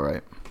sounds about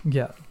right.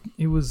 Yeah,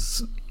 it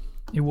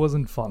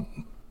wasn't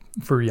fun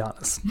for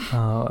Giannis.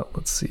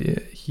 Let's see.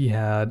 He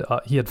had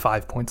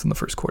 5 points in the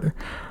first quarter.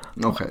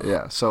 Okay,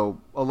 yeah.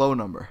 So a low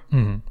number.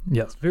 Mm-hmm.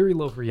 Yes, very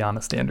low for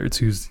Giannis standards,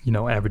 who's,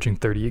 averaging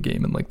 30 a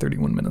game in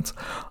 31 minutes.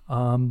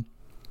 But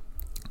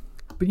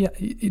yeah,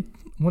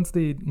 once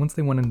they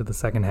went into the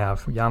second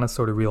half, Giannis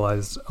sort of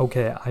realized,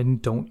 okay, I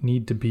don't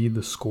need to be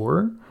the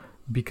scorer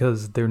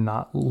because they're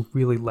not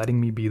really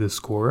letting me be the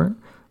scorer.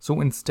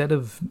 So instead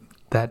of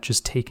that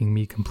just taking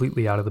me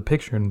completely out of the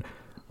picture and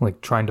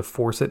trying to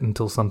force it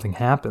until something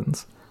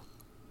happens,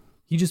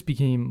 he just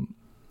became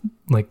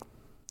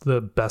the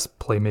best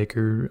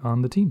playmaker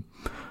on the team.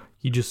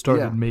 He just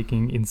started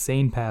making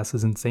insane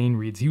passes, insane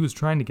reads. He was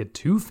trying to get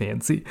too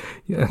fancy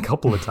a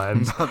couple of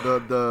times.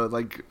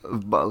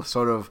 the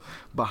sort of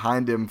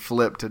behind him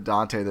flip to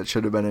Dante that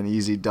should have been an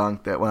easy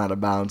dunk that went out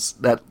of bounds.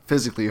 That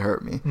physically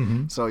hurt me.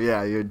 Mm-hmm. So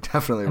yeah, you're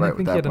definitely right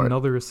with that part. I think he had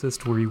another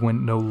assist where he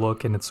went no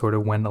look and it sort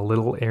of went a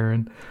little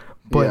errant.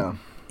 But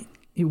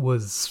it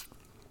was,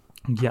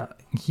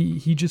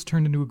 he just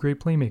turned into a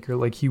great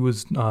playmaker. He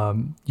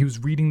was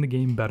reading the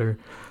game better.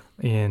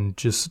 And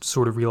just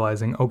sort of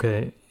realizing,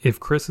 okay, if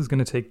Chris is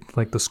going to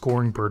take the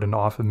scoring burden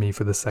off of me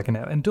for the second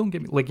half, and don't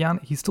get me,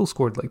 he still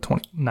scored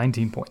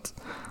 19 points.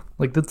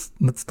 That's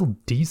still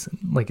decent.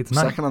 It's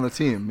not second on the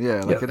team.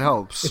 It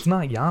helps. It's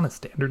not Giannis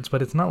standards,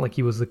 but it's not like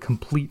he was a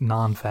complete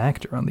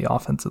non-factor on the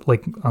offense,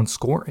 on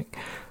scoring.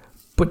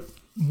 But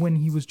when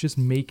he was just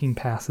making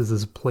passes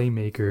as a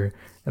playmaker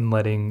and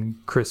letting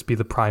Chris be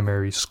the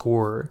primary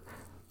scorer,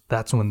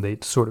 that's when they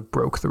sort of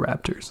broke the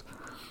Raptors.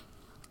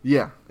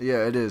 Yeah,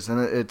 it is, and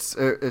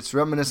it's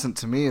reminiscent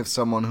to me of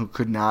someone who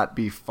could not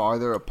be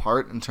farther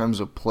apart in terms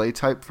of play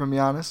type from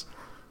Giannis,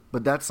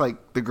 but that's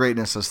the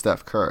greatness of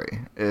Steph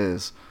Curry,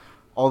 is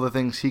all the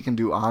things he can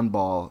do on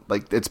ball.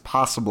 It's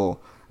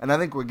possible, and I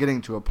think we're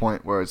getting to a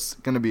point where it's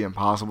going to be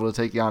impossible to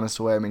take Giannis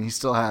away. I mean, he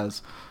still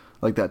has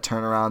that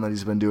turnaround that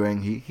he's been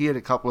doing. He had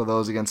a couple of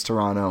those against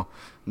Toronto,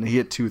 and he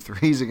hit 2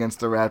 threes against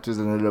the Raptors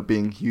that ended up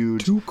being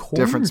huge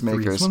difference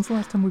makers. When's the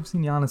last time we've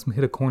seen Giannis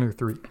hit a corner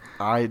 3?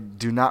 I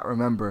do not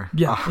remember.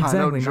 Yeah,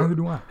 exactly. Neither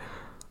do I.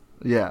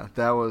 Yeah,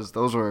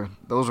 those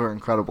were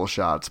incredible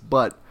shots.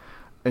 But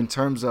in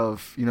terms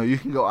of, you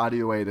can go out of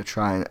your way to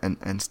try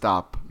and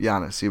stop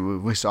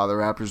Giannis. We saw the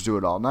Raptors do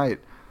it all night.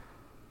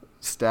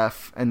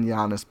 Steph and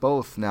Giannis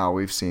both now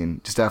we've seen.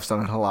 Steph's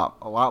done it a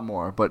lot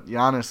more, but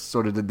Giannis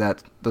sort of did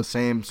the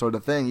same sort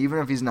of thing, even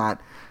if he's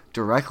not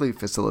directly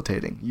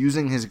facilitating,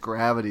 using his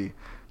gravity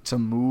to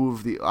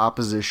move the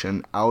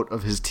opposition out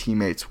of his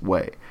teammates'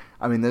 way.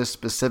 I mean, there's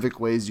specific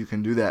ways you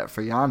can do that.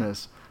 For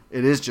Giannis,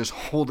 it is just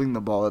holding the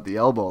ball at the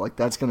elbow.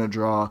 That's going to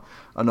draw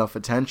enough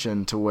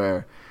attention to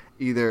where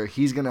either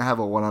he's going to have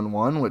a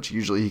one-on-one, which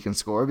usually he can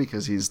score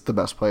because he's the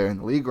best player in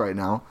the league right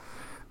now,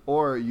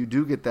 or you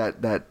do get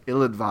that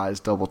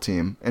ill-advised double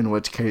team, in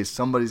which case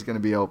somebody's going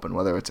to be open,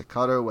 whether it's a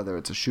cutter, whether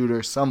it's a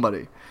shooter,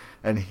 somebody.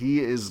 And he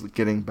is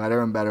getting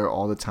better and better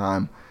all the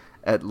time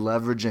at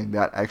leveraging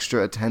that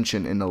extra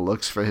attention in the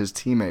looks for his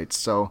teammates.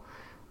 So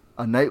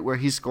a night where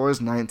he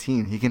scores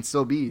 19, he can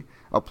still be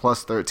a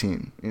plus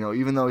 13.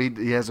 Even though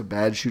he has a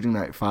bad shooting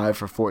night, 5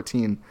 for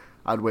 14,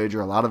 I'd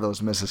wager a lot of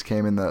those misses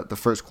came in the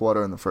first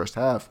quarter and the first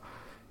half.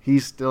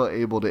 He's still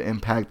able to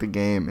impact the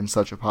game in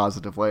such a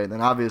positive way. And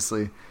then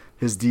obviously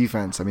his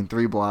defense,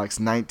 3 blocks,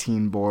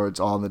 19 boards,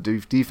 all on the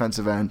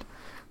defensive end.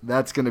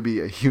 That's going to be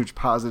a huge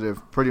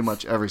positive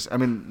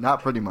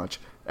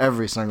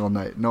every single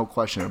night. No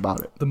question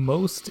about it. The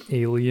most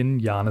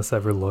alien Giannis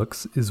ever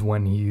looks is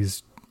when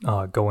he's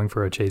going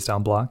for a chase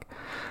down block.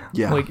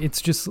 Yeah. It's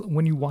just,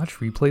 when you watch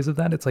replays of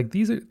that, it's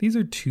these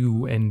are 2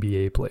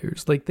 NBA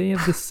players. They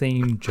have the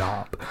same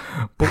job,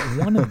 but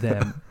one of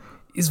them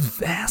is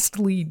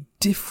vastly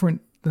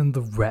different than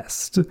the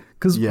rest.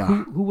 Because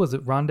who was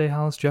it? Rondé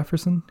Hollis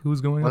Jefferson who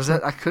was going? Was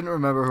that? I couldn't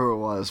remember who it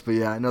was, but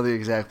I know the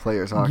exact player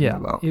you're talking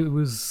about. It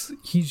was.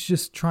 He's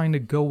just trying to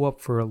go up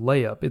for a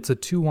layup. It's a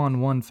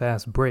 2-on-1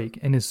 fast break,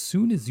 and as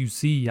soon as you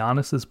see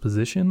Giannis's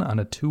position on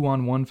a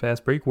 2-on-1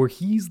 fast break, where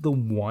he's the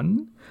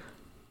one,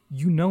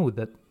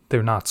 that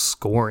they're not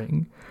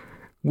scoring,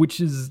 which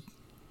is,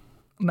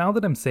 now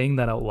that I'm saying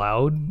that out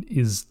loud,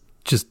 is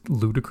just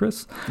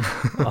ludicrous.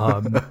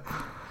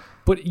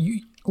 But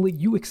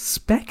you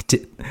expect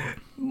it.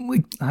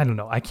 Like, I don't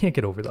know. I can't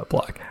get over that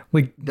block.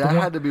 Like, that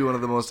had to be one of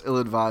the most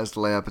ill-advised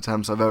layup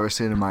attempts I've ever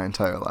seen in my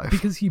entire life.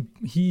 Because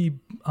he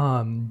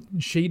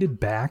shaded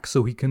back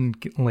so he couldn't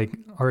get, like,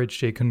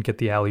 RHJ couldn't get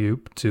the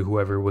alley-oop to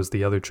whoever was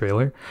the other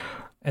trailer.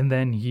 And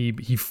then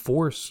he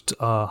forced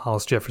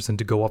Hollis Jefferson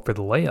to go up for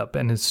the layup.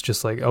 And it's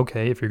just like,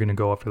 okay, if you're going to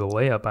go up for the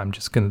layup, I'm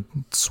just going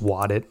to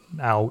swat it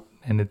out,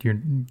 and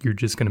you're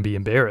just going to be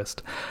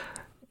embarrassed.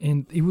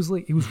 And it was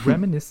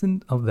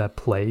reminiscent of that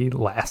play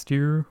last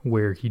year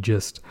where he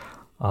just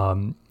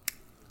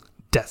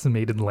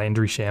decimated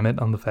Landry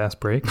Shamet on the fast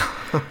break.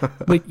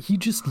 Like, he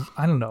just,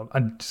 I don't know,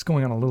 I'm just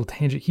going on a little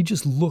tangent. He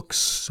just looks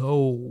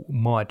so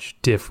much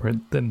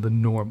different than the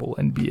normal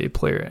NBA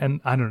player.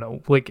 And I don't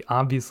know, like,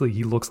 obviously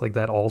he looks like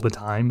that all the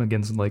time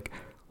against, like,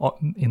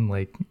 in,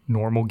 like,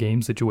 normal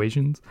game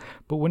situations.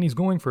 But when he's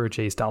going for a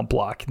chase down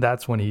block,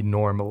 that's when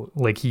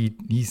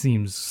he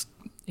seems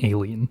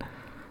alien.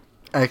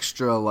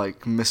 Extra,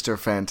 like, Mr.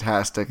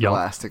 Fantastic,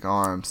 elastic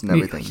arms and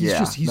everything. He's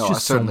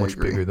just so much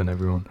bigger than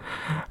everyone.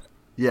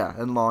 Yeah,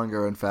 and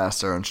longer and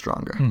faster and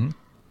stronger.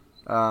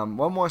 Mm-hmm.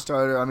 One more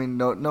starter. I mean,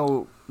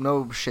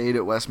 no shade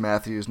at Wes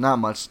Matthews. Not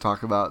much to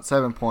talk about.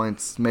 7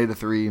 points, made a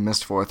 3,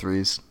 missed 4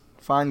 threes.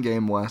 Fine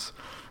game, Wes.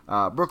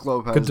 Brook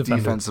Lopez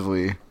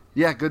defensively.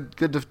 Yeah, good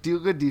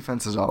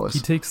defense as always. He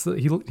takes a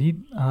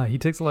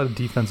lot of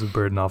defensive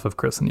burden off of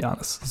Chris and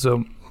Giannis.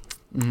 So.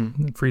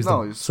 Freeze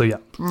them. So yeah,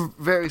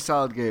 very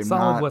solid game.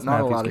 Not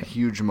a lot of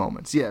huge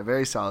moments. Yeah,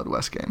 very solid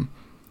West game.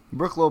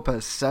 Brook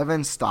Lopez,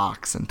 7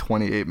 stocks in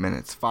 28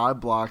 minutes, 5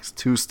 blocks,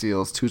 2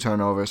 steals, 2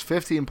 turnovers,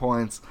 15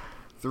 points,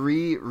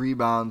 3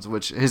 rebounds,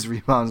 which his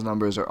rebounds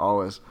numbers are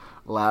always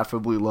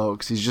laughably low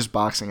because he's just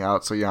boxing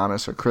out so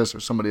Giannis or Chris or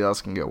somebody else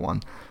can get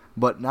one.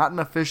 But not an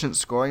efficient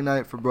scoring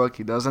night for Brook.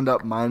 He does end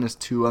up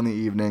 -2 on the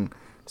evening.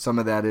 Some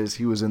of that is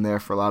he was in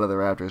there for a lot of the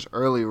Raptors'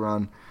 early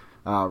run.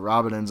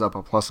 Robin ends up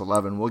a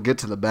 +11. We'll get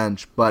to the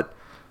bench, but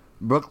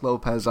Brook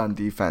Lopez on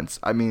defense.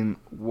 I mean,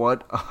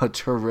 what a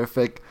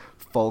terrific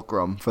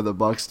fulcrum for the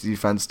Bucks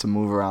defense to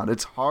move around.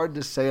 It's hard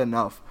to say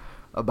enough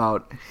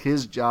about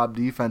his job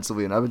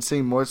defensively, and I've been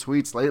seeing more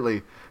tweets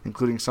lately,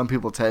 including some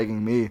people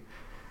tagging me.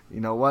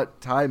 You know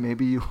what, Ty,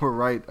 maybe you were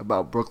right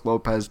about Brook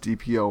Lopez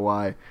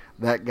DPOY.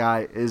 That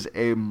guy is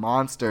a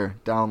monster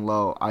down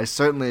low. I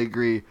certainly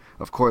agree.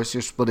 Of course,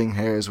 you're splitting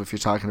hairs if you're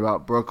talking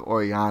about Brook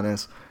or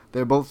Giannis.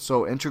 They're both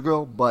so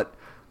integral, but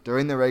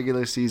during the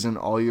regular season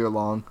all year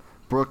long,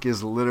 Brook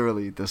is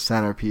literally the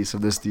centerpiece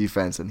of this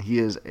defense, and he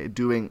is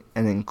doing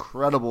an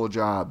incredible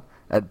job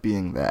at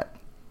being that.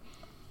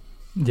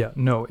 Yeah,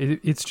 no,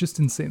 it's just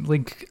insane.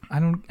 Like,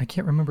 I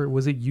can't remember.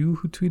 Was it you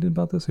who tweeted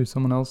about this or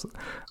someone else?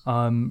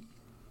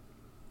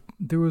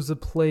 There was a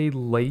play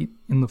late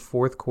in the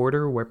fourth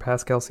quarter where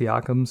Pascal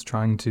Siakam's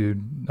trying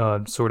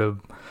to sort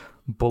of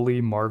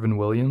bully Marvin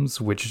Williams,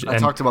 I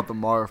talked about the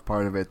Marv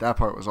part of it. That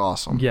part was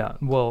awesome. Yeah,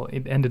 well,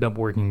 it ended up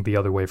working the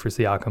other way for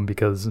Siakam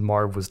because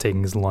Marv was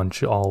taking his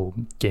lunch all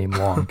game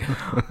long.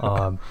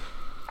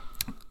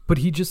 But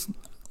he just,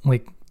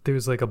 like,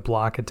 there's like a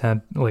block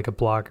attempt, like a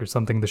block or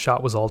something. The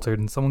shot was altered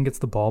and someone gets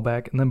the ball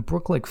back, and then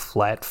Brook, like,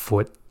 flat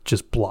foot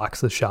just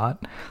blocks the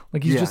shot.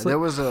 Like, he's just like,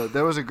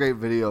 there was a great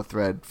video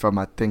thread from,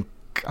 I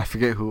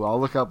forget who. I'll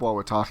look up while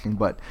we're talking,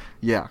 but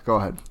yeah, go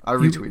ahead. I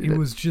retweeted it. It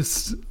was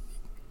just...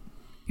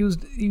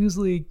 He was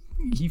like,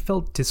 he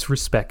felt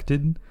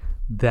disrespected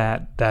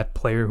that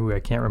player, who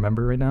I can't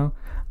remember right now,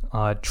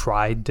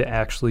 tried to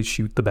actually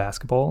shoot the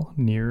basketball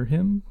near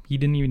him. He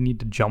didn't even need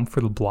to jump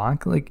for the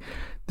block. Like,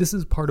 this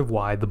is part of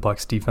why the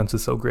Bucks defense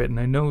is so great. And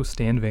I know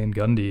Stan Van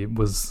Gundy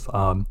was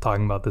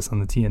talking about this on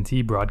the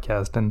TNT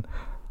broadcast, and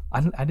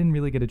I didn't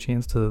really get a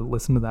chance to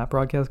listen to that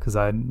broadcast because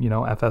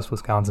FS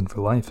Wisconsin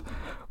for life.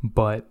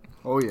 But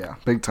oh yeah,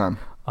 big time.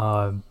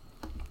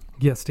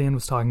 Yeah, Stan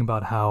was talking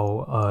about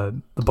how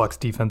the Bucks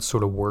defense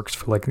sort of works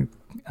for, like,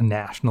 a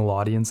national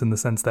audience, in the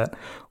sense that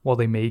while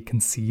they may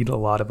concede a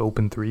lot of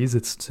open threes,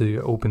 it's to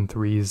open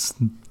threes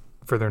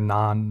for their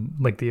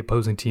the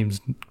opposing team's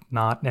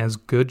not as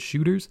good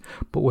shooters.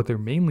 But what they're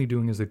mainly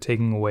doing is they're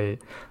taking away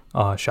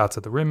shots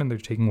at the rim, and they're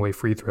taking away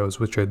free throws,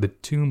 which are the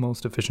 2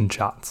 most efficient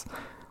shots.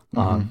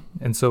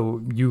 And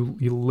so you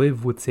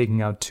live with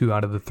taking out 2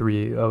 out of the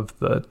 3 of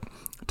the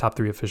top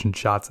 3 efficient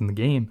shots in the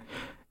game.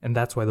 And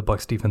that's why the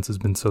Bucks defense has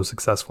been so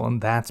successful.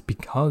 And that's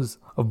because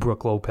of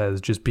Brook Lopez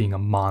just being a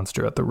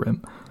monster at the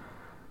rim.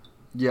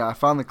 Yeah, I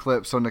found the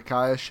clip. So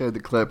Nakaya shared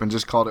the clip and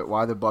just called it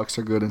 "Why the Bucks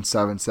Are Good in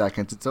 7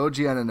 Seconds." It's OG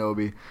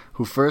Anunoby,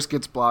 who first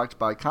gets blocked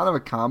by kind of a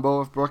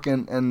combo of Brook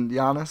and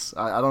Giannis.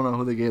 I don't know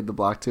who they gave the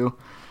block to.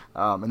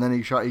 And then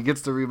he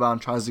gets the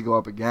rebound, tries to go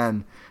up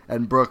again,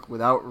 and Brook,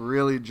 without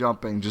really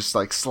jumping, just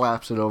like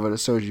slaps it over to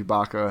Serge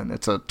Ibaka, and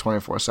it's a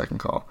 24-second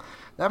call.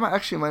 That might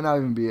not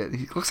even be it.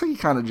 He looks like he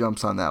kind of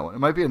jumps on that one. It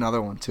might be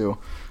another one too,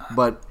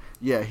 but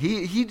yeah,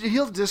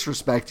 he'll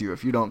disrespect you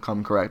if you don't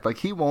come correct. Like,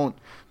 he won't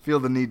feel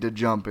the need to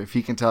jump if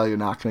he can tell you're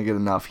not going to get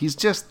enough. He's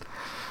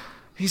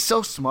He's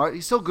so smart.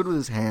 He's so good with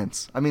his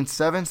hands. I mean,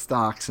 7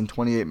 stocks in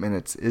 28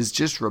 minutes is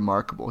just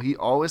remarkable. He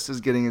always is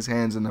getting his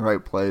hands in the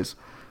right place.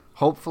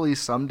 Hopefully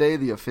someday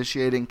the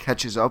officiating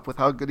catches up with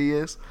how good he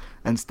is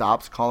and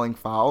stops calling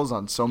fouls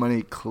on so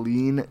many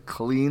clean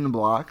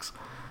blocks.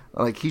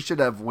 Like, he should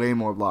have way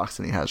more blocks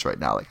than he has right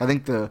now. Like, I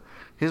think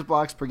his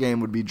blocks per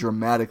game would be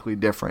dramatically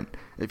different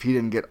if he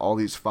didn't get all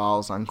these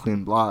fouls on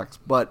clean blocks.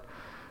 But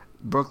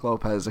Brook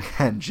Lopez,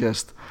 again,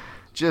 just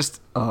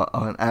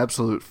an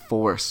absolute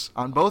force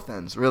on both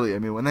ends, really. I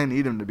mean, when they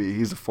need him to be,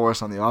 he's a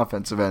force on the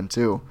offensive end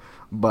too.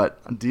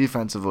 But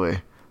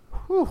defensively,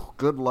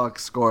 good luck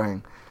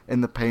scoring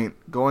in the paint,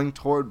 going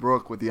toward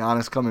Brook with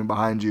Giannis coming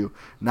behind you.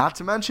 Not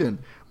to mention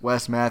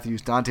Wes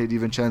Matthews, Dante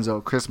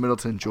DiVincenzo, Chris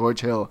Middleton,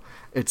 George Hill,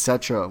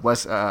 etc.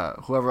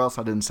 Whoever else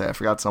I didn't say, I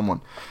forgot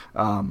someone.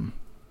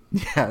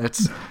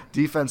 It's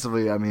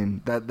defensively. I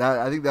mean, that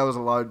I think that was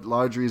a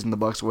large reason the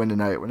Bucks win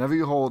tonight. Whenever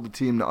you hold the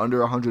team to under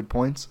 100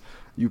 points,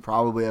 you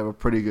probably have a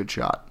pretty good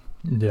shot.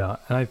 Yeah,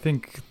 and I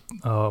think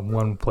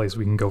one place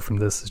we can go from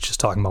this is just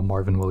talking about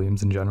Marvin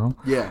Williams in general.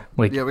 Yeah,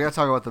 we got to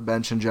talk about the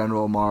bench in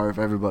general, Marv,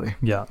 everybody.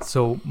 Yeah,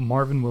 so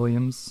Marvin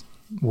Williams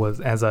was,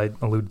 as I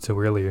alluded to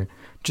earlier,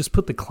 just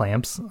put the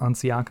clamps on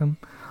Siakam.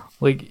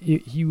 Like,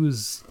 he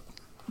was,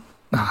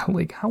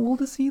 like, how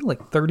old is he?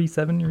 Like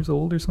 37 years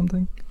old or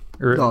something?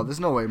 No, there's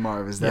no way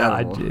Marv is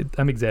that old.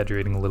 I'm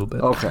exaggerating a little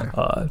bit. Okay.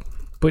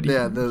 But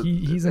yeah,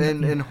 he's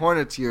in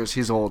Hornets years,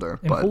 he's older.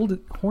 In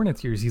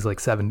Hornets years, he's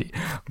like 70.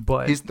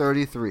 But he's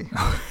 33.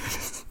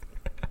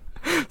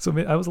 So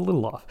I was a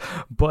little off.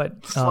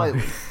 But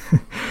slightly.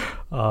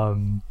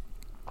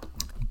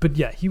 But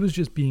yeah, he was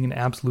just being an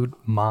absolute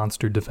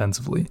monster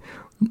defensively.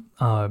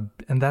 And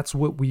that's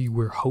what we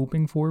were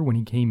hoping for when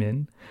he came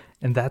in.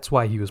 And that's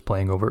why he was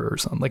playing over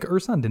Ersan. Like,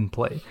 Ersan didn't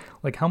play.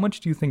 Like, how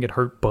much do you think it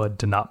hurt Bud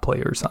to not play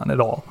Ersan at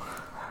all?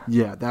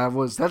 Yeah,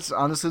 that's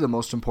honestly the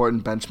most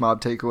important bench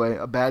mob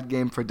takeaway. A bad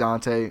game for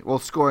Dante. Well,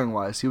 scoring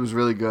wise, he was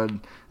really good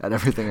at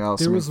everything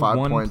else. There was 5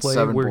 one points, play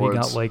 7 where boards.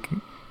 he got like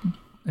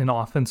an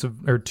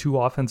offensive or 2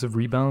 offensive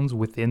rebounds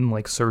within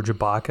like Serge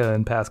Ibaka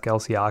and Pascal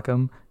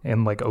Siakam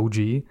and like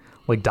OG.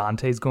 Like,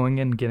 Dante's going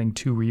in and getting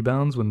 2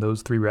 rebounds when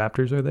those 3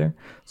 Raptors are there.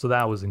 So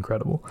that was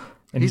incredible.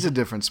 And he's a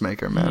difference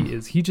maker, man. He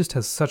is. He just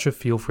has such a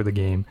feel for the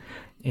game.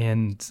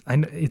 And I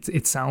know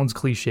it sounds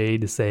cliche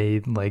to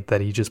say like that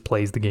he just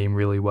plays the game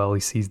really well. He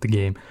sees the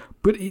game,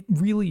 but it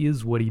really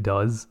is what he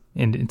does.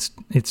 And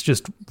it's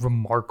just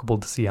remarkable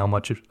to see how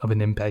much of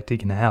an impact he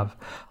can have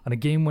on a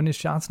game when his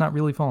shot's not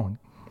really falling.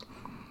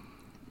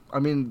 I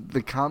mean,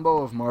 the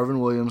combo of Marvin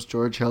Williams,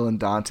 George Hill, and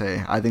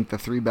Dante, I think the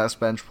 3 best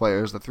bench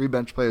players, the 3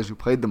 bench players who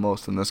played the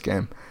most in this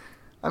game.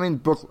 I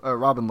mean,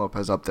 Robin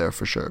Lopez up there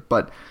for sure.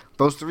 But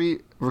those 3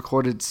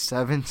 recorded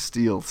 7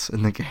 steals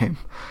in the game.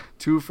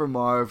 2 for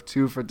Marv,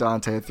 2 for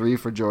Dante, 3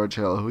 for George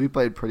Hill, who he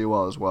played pretty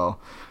well as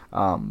well.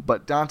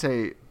 But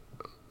Dante,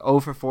 0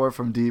 for 4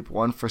 from deep,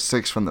 1 for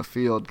 6 from the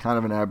field, kind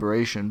of an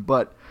aberration.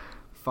 But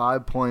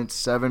 5 points,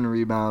 7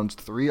 rebounds,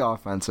 3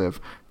 offensive,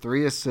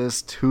 3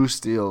 assists, 2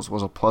 steals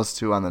was a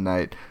 +2 on the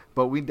night.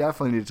 But we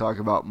definitely need to talk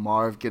about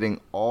Marv getting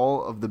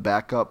all of the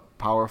backup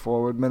power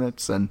forward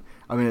minutes. And,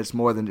 I mean, it's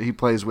more than he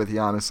plays with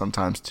Giannis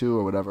sometimes too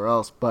or whatever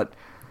else. But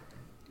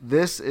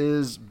this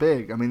is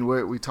big. I mean,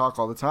 we talk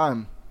all the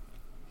time.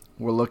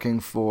 We're looking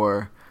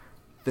for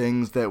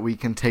things that we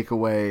can take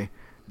away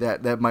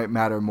that might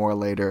matter more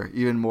later,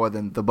 even more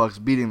than the Bucks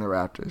beating the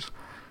Raptors.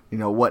 You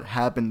know, what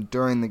happened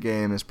during the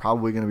game is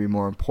probably going to be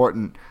more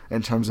important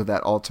in terms of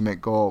that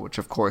ultimate goal, which,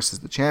 of course, is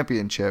the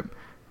championship.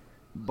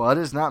 Bud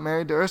is not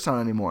married to Ersan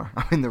anymore.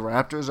 I mean, the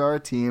Raptors are a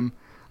team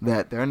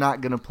that they're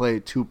not going to play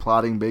 2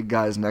 plotting big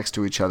guys next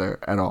to each other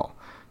at all.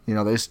 You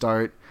know, they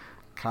start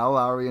Kyle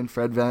Lowry and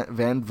Fred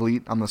Van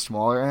Vliet on the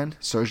smaller end,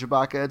 Serge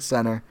Ibaka at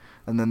center,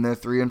 and then they're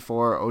 3 and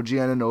 4, OG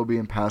Anunoby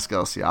and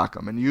Pascal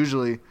Siakam. And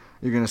usually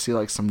you're going to see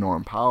like some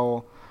Norm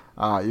Powell.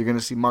 You're going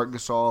to see Marc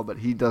Gasol, but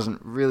he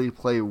doesn't really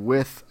play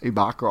with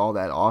Ibaka all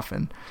that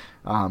often.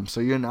 So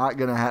you're not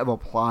going to have a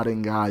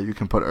plotting guy you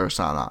can put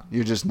Ersan on.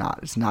 You're just not.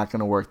 It's not going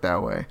to work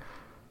that way.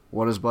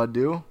 What does Bud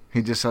do?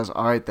 He just says,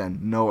 all right then,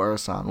 no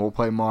Ersan. We'll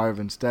play Marv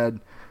instead.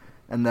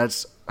 And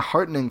that's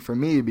heartening for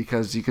me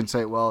because you can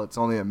say, well, it's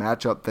only a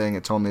matchup thing.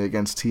 It's only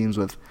against teams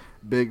with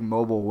big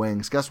mobile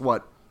wings. Guess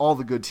what? All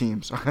the good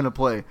teams are going to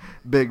play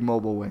big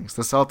mobile wings.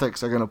 The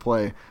Celtics are going to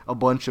play a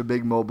bunch of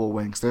big mobile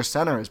wings. Their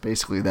center is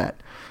basically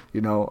that.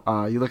 You know,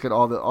 you look at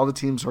all the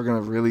teams who are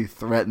going to really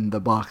threaten the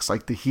Bucks.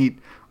 Like the Heat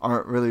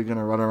aren't really going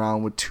to run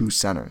around with 2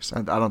 centers.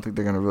 And I don't think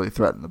they're going to really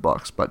threaten the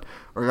Bucks. But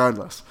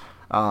regardless,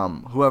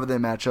 whoever they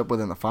match up with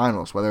in the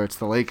finals, whether it's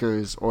the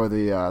Lakers or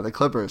the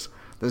Clippers,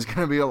 there's going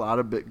to be a lot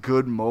of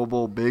good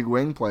mobile big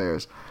wing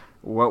players.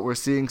 What we're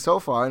seeing so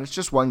far, and it's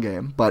just one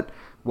game, but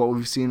what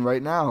we've seen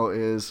right now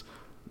is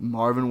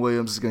Marvin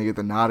Williams is going to get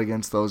the nod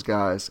against those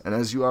guys. And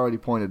as you already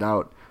pointed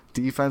out,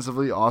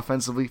 defensively,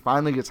 offensively,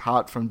 finally gets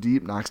hot from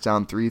deep, knocks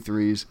down 3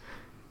 threes.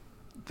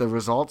 The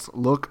results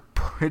look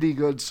pretty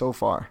good so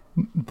far.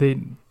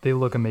 They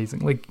look amazing.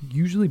 Like,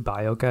 usually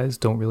buyout guys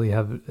don't really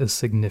have a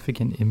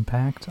significant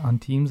impact on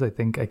teams. I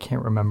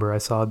can't remember. I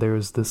saw there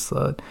was this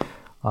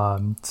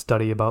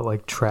study about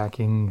like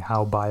tracking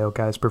how buyout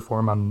guys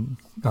perform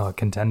on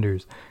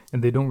contenders,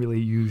 and they don't really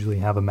usually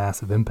have a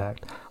massive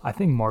impact. I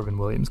think Marvin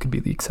Williams could be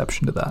the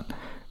exception to that,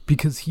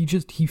 because he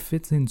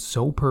fits in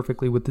so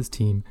perfectly with this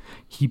team.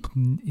 He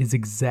is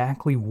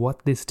exactly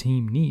what this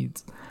team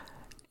needs,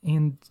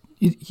 and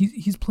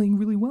he's playing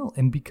really well.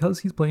 And because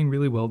he's playing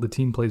really well, the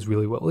team plays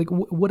really well. Like,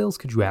 what else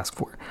could you ask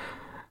for?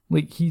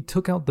 Like, he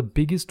took out the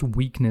biggest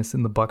weakness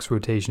in the Bucks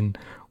rotation,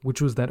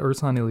 which was that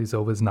Ersan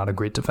Ilyasova is not a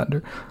great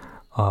defender.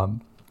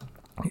 Am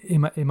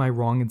I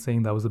wrong in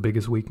saying that was the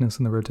biggest weakness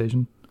in the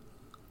rotation?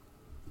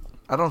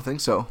 I don't think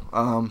so.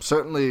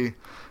 Certainly,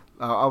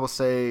 I will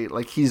say,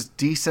 like, he's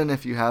decent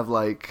if you have,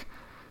 like,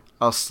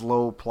 a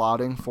slow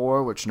plotting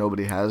four, which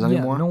nobody has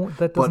anymore. Yeah, no,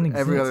 that doesn't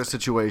exist. Every other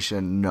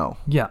situation, no.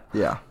 Yeah.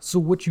 Yeah. So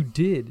what you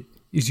did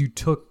is you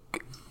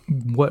took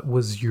what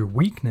was your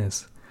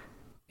weakness,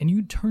 and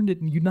you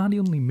not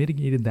only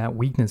mitigated that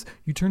weakness,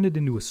 you turned it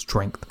into a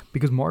strength,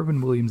 because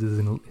Marvin Williams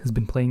has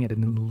been playing at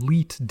an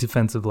elite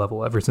defensive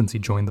level ever since he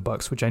joined the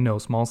Bucks, which I know,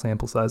 small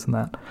sample size in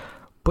that,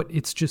 but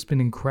it's just been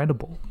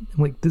incredible.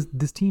 Like,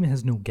 this team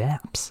has no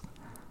gaps.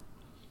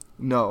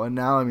 No, and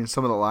now, I mean,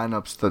 some of the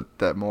lineups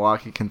that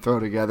Milwaukee can throw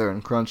together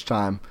in crunch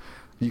time,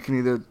 you can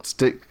either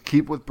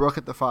keep with Brook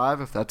at the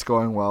 5 if that's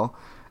going well.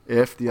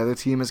 If the other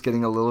team is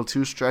getting a little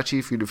too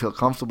stretchy for you to feel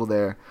comfortable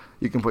there,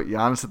 you can put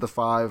Giannis at the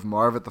 5,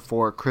 Marv at the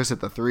 4, Chris at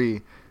the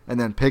 3, and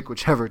then pick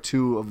whichever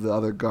two of the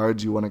other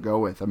guards you want to go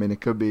with. I mean, it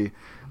could be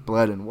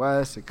Bled and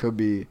West. It could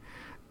be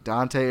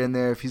Dante in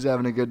there if he's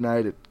having a good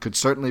night. It could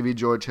certainly be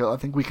George Hill. I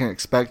think we can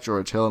expect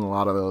George Hill in a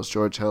lot of those.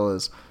 George Hill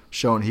has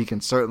shown he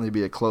can certainly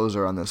be a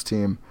closer on this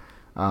team.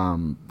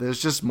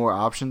 There's just more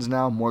options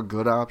now, more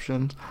good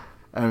options.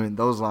 I mean,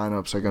 those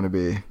lineups are going to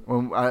be...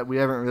 we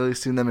haven't really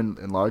seen them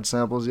in large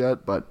samples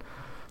yet, but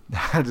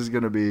that is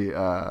going to be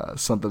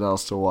something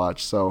else to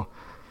watch. So,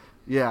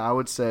 yeah, I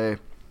would say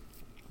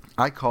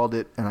I called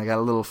it, and I got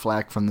a little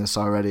flack from this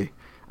already.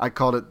 I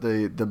called it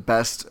the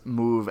best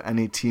move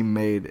any team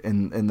made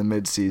in the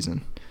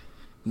midseason.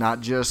 Not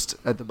just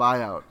at the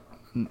buyout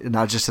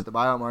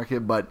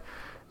market, but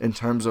in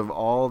terms of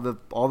all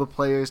the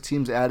players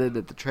teams added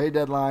at the trade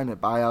deadline,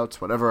 at buyouts,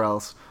 whatever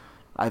else.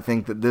 I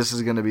think that this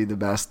is going to be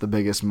the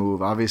biggest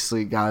move.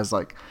 Obviously, guys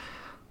like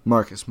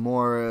Marcus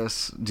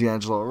Morris,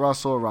 D'Angelo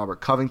Russell, Robert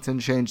Covington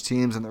changed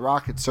teams, and the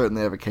Rockets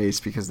certainly have a case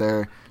because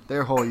their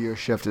whole year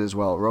shifted as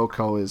well.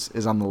 Rocco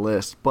is on the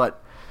list,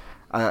 but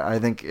I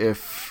think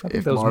if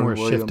that was Marvin more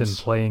Williams, shift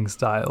in playing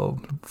style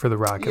for the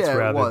Rockets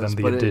rather than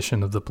the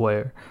addition of the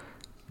player.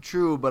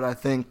 True, but I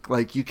think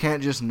like you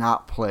can't just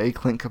not play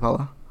Clint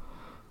Capella.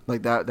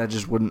 Like that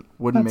just wouldn't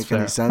make fair.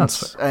 any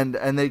sense. And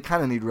they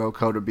kind of need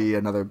Rocco to be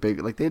another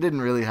big. Like they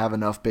didn't really have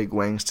enough big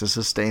wings to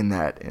sustain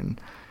that in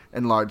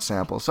large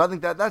samples. So I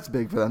think that's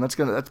big for them. That's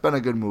been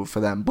a good move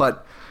for them.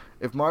 But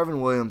if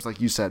Marvin Williams,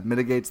 like you said,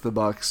 mitigates the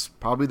Bucks,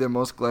 probably their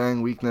most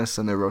glaring weakness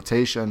in their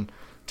rotation,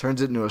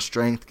 turns it into a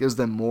strength, gives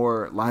them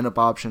more lineup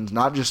options,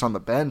 not just on the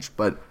bench,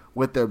 but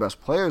with their best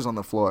players on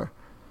the floor.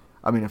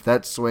 I mean, if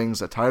that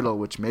swings a title,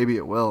 which maybe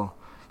it will,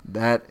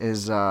 that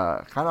is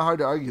kind of hard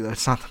to argue that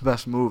it's not the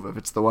best move if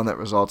it's the one that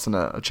results in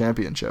a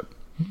championship.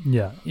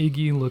 Yeah,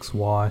 Iggy looks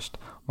washed.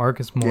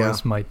 Marcus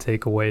Morris might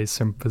take away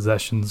some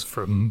possessions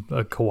from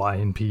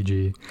Kawhi and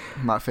PG.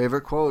 My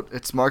favorite quote,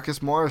 it's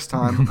Marcus Morris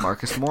time.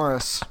 Marcus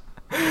Morris.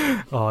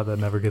 Oh, that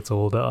never gets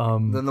old.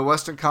 Then the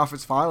Western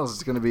Conference Finals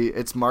is going to be,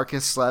 it's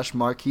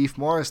Marcus/Markieff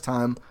Morris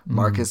time.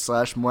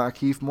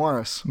 Marcus/Markieff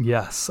Morris.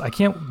 Yes, I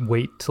can't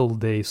wait till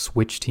they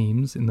switch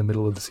teams in the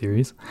middle of the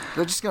series.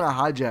 They're just going to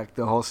hijack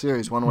the whole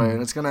series one way,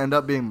 and it's going to end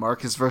up being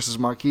Marcus versus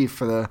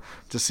Markieff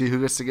to see who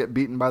gets to get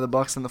beaten by the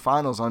Bucks in the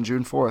finals on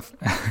June 4th.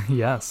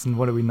 Yes, and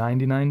what are we,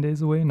 99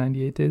 days away?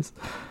 98 days?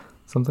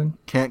 Something?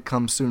 Can't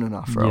come soon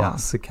enough, Rowan.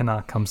 Yes, it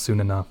cannot come soon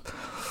enough.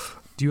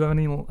 Do you have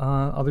any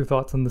other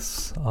thoughts on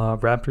this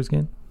Raptors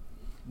game?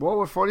 Well,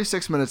 we're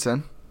 46 minutes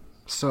in,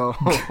 so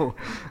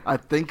I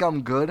think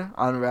I'm good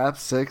on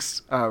Raps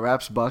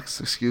Bucks.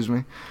 Excuse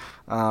me.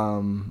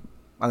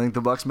 I think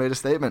the Bucks made a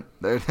statement.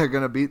 They're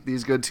going to beat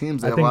these good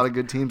teams. They have a lot of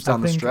good teams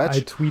down the stretch.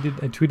 I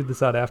tweeted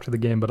this out after the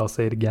game, but I'll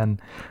say it again.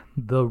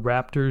 The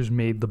Raptors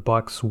made the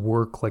Bucks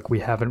work like we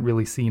haven't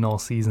really seen all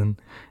season,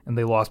 and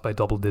they lost by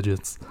double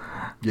digits.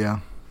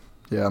 Yeah.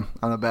 Yeah,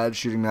 on a bad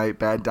shooting night,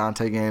 bad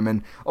Dante game.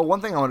 And one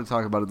thing I want to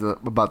talk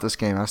about this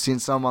game, I've seen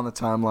some on the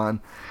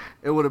timeline.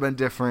 It would have been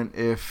different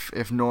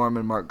if Norm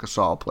and Marc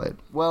Gasol played.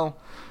 Well,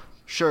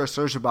 sure,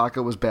 Serge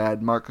Ibaka was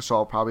bad. Marc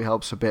Gasol probably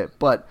helps a bit.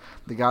 But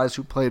the guys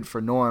who played for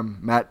Norm,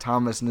 Matt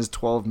Thomas in his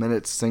 12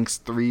 minutes sinks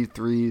 3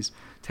 threes.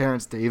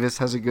 Terrence Davis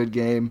has a good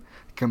game.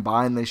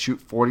 Combined, they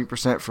shoot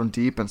 40% from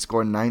deep and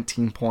score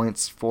 19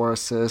 points, 4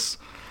 assists,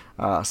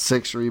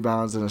 6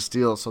 rebounds, and a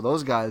steal. So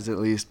those guys at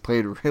least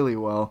played really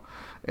well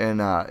in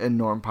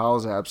Norm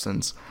Powell's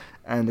absence.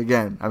 And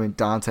again, I mean,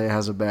 Dante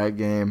has a bad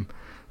game.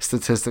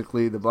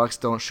 Statistically, the Bucks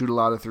don't shoot a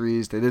lot of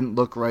threes. They didn't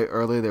look right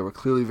early. They were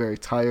clearly very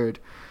tired.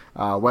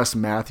 Wes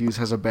Matthews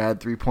has a bad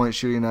three-point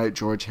shooting night.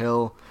 George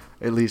Hill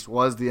at least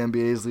was the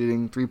NBA's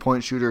leading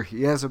three-point shooter.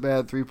 He has a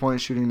bad three-point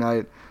shooting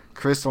night.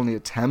 Chris only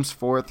attempts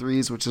 4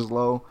 threes, which is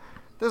low.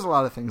 There's a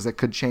lot of things that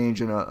could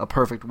change in a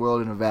perfect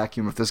world in a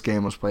vacuum if this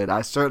game was played.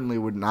 I certainly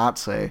would not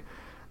say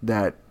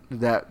that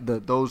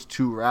those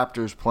two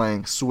Raptors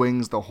playing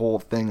swings the whole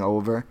thing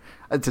over.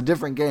 It's a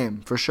different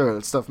game, for sure.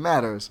 That stuff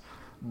matters,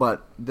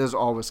 but there's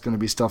always going to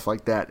be stuff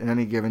like that in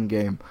any given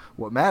game.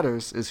 What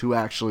matters is who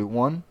actually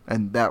won,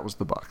 and that was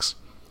the Bucks.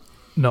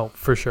 No,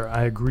 for sure.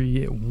 I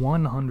agree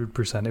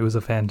 100%. It was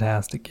a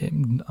fantastic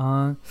game.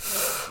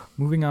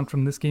 Moving on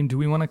from this game, do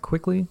we want to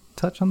quickly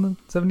touch on the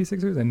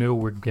 76ers? I know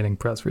we're getting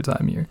pressed for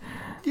time here.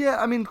 Yeah,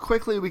 I mean,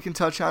 quickly we can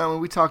touch on it.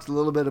 We talked a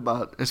little bit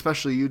about,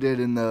 especially you did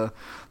in the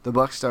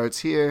Bucks starts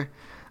here.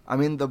 I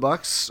mean, the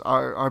Bucks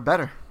are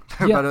better.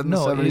 They're better than the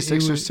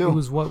 76ers, too. It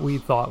was what we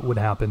thought would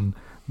happen.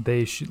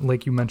 They,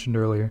 like you mentioned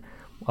earlier,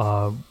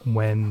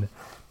 when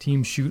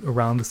teams shoot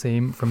around the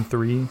same from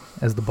 3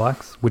 as the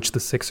Bucks, which the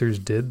Sixers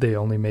did. They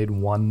only made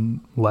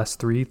 1 less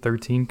 3,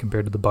 13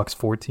 compared to the Bucks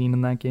 14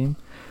 in that game.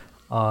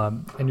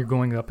 And you're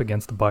going up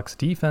against the Bucks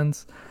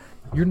defense.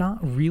 You're not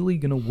really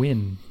going to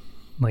win,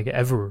 like,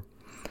 ever.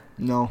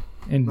 No,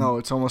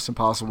 it's almost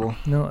impossible.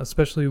 No,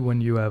 especially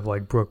when you have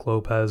like Brook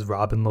Lopez,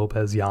 Robin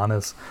Lopez,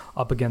 Giannis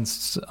up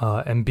against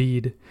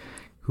Embiid,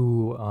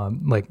 who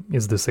like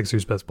is the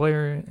Sixers' best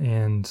player,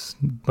 and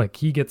like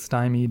he gets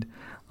stymied.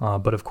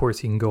 But of course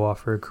he can go off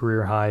for a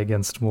career high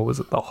against, what was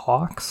it, the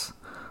Hawks?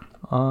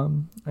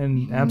 And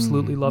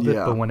absolutely love it.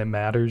 But when it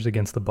matters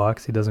against the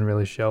Bucks, he doesn't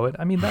really show it.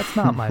 I mean, that's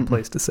not my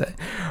place to say.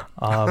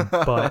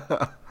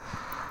 But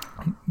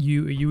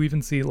you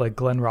even see like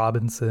Glenn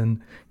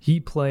Robinson, he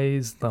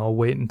plays. They'll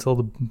wait until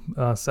the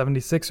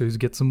 76ers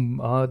get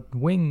some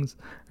wings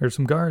or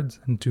some guards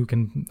and who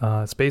can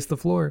space the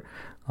floor.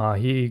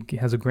 He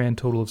has a grand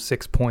total of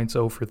 6 points,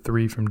 0 for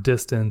 3 from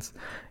distance.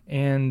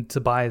 And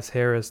Tobias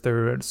Harris,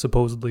 they're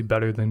supposedly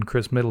better than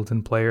Chris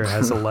Middleton player,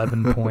 has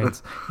 11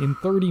 points in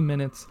 30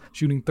 minutes,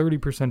 shooting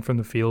 30% from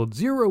the field,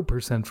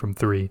 0% from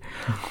 3.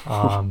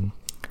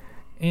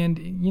 And,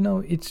 you know,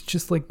 it's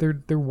just like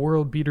their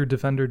world beater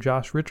defender,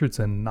 Josh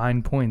Richardson,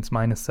 9 points,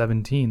 minus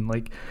 17.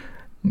 Like,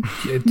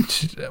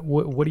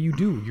 what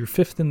do? You're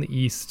 5th in the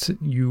East.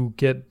 You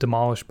get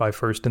demolished by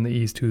 1st in the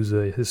East, who's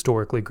a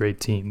historically great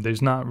team.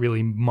 There's not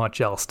really much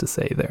else to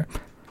say there.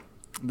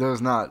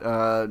 There's not.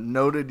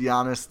 Noted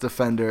Giannis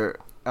defender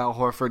Al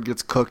Horford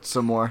gets cooked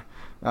some more.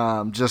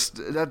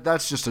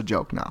 That's just a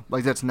joke now.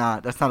 Like, that's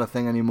not a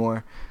thing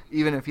anymore.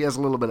 Even if he has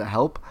a little bit of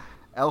help,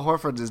 Al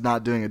Horford is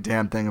not doing a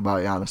damn thing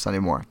about Giannis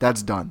anymore.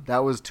 That's done.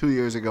 That was 2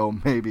 years ago,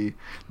 maybe.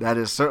 That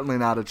is certainly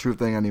not a true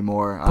thing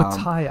anymore. But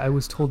Ty, I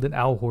was told that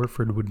Al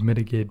Horford would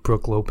mitigate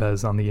Brook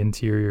Lopez on the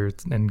interior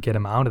and get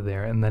him out of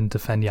there, and then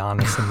defend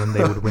Giannis, and then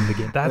they would win the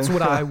game. That's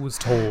what I was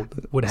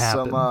told would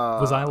happen.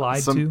 Was I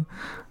lied to?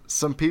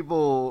 Some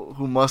people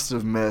who must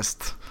have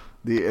missed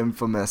the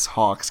infamous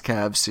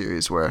Hawks-Cavs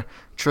series where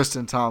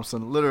Tristan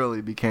Thompson literally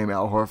became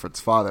Al Horford's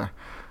father.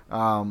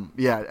 Al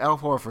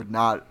Horford,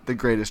 not the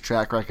greatest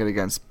track record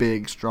against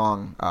big,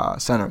 strong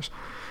centers.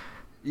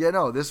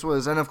 This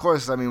was, and of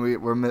course, I mean,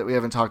 we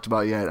haven't talked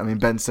about yet. I mean,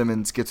 Ben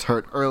Simmons gets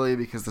hurt early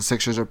because the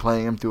Sixers are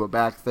playing him through a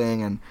back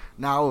thing, and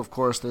now, of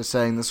course, they're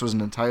saying this was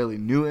an entirely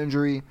new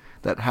injury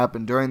that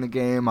happened during the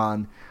game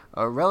on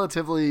a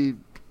relatively,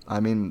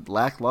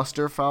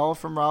 lackluster foul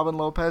from Robin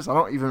Lopez. I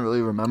don't even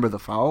really remember the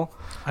foul.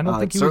 I don't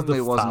think it was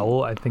the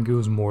foul. I think it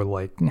was more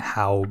like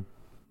how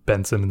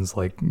Ben Simmons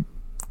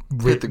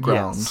hit the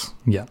ground.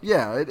 Yes.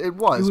 Yeah, it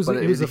was. But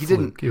it was a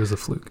fluke. It was a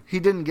fluke. He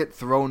didn't get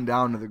thrown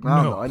down to the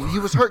ground, though. And he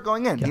was hurt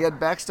going in. He had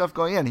back stuff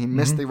going in. He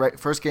missed the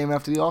first game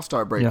after the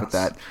All-Star break with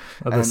that.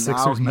 The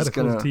Sixers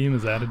medical team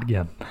is at it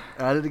again.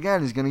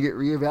 He's going to get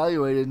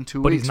reevaluated in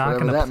 2 weeks. But he's not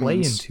going to play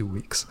in 2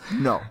 weeks.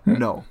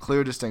 No.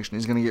 Clear distinction.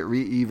 He's going to get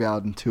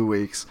re-evaled in 2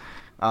 weeks.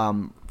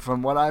 From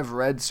what I've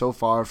read so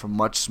far from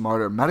much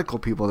smarter medical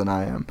people than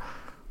I am,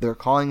 they're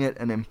calling it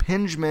an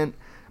impingement.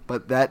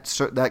 But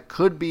that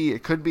could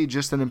be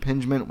just an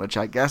impingement, which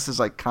I guess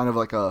is kind of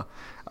like a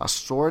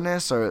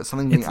soreness or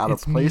something being out of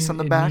place on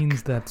the back. It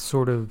means that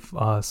sort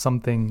of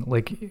something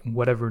like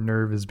whatever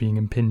nerve is being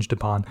impinged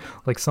upon,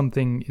 like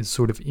something is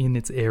sort of in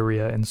its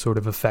area and sort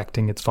of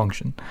affecting its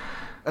function.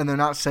 And they're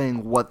not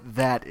saying what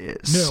that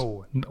is.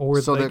 No,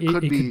 or so there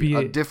could be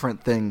a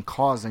different thing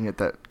causing it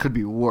that could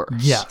be worse.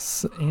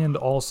 Yes, and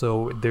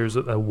also there's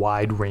a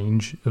wide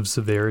range of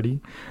severity.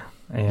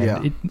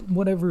 And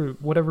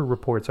whatever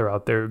reports are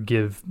out there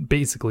give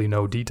basically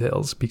no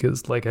details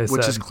because, like I said...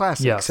 Which is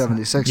classic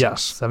 76ers.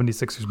 Yes,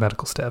 76ers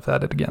medical staff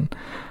at it again.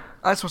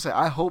 I just want to say,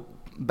 I hope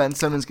Ben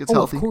Simmons gets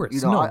healthy. Of course.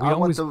 We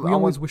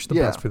always wish the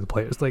best for the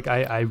players. Like,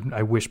 I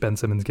wish Ben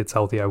Simmons gets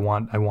healthy. I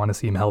want to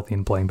see him healthy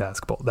and playing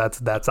basketball.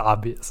 That's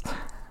obvious.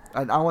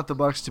 And I want the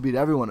Bucks to beat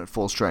everyone at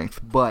full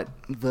strength, but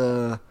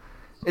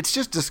it's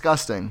just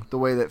disgusting the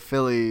way that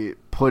Philly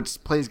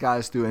plays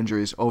guys through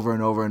injuries over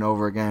and over and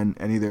over again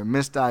and either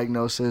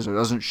misdiagnoses or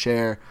doesn't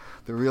share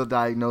the real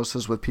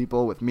diagnosis with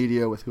people, with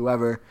media, with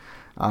whoever.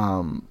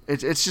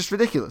 It's just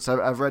ridiculous.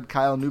 I've read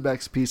Kyle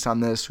Neubeck's piece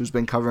on this, who's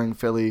been covering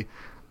Philly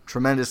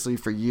tremendously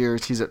for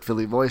years. He's at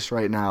Philly Voice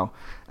right now,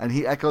 and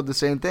he echoed the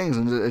same things,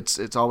 and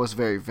it's always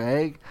very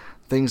vague.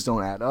 things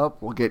don't add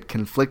up. We'll get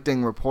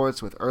conflicting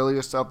reports with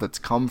earlier stuff that's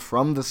come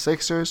from the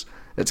Sixers.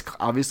 It's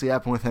obviously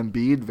happened with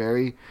Embiid,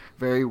 very,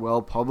 very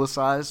well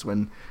publicized,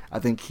 when I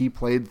think he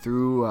played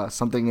through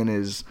something in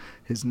his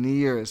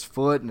knee or his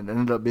foot, and it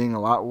ended up being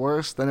a lot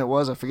worse than it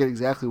was. I forget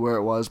exactly where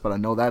it was, but I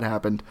know that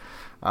happened.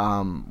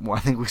 I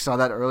think we saw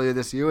that earlier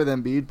this year with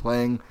Embiid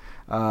playing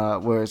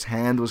where his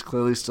hand was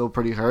clearly still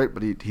pretty hurt,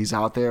 but he's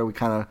out there.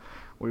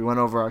 We went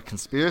over our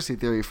conspiracy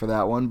theory for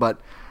that one, but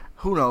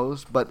who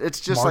knows? But it's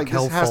just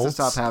Markelle this has Fultz. to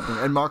stop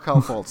happening. And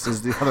Markelle Fultz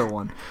is the other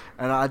one.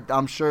 And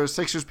I'm sure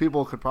Sixers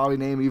people could probably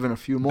name even a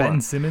few more.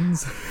 Ben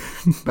Simmons.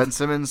 Ben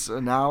Simmons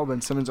now,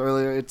 Ben Simmons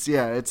earlier.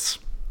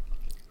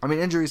 I mean,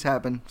 injuries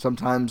happen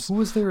sometimes. Who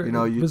was there?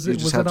 Was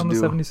it on the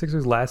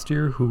 76ers last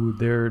year who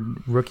their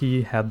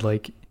rookie had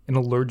like an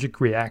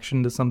allergic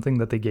reaction to something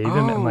that they gave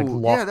him, and like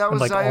that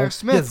was Zaire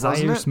Smith. Yeah,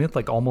 Zaire Smith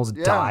like almost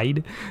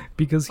died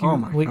because he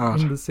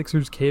in the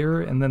Sixers care,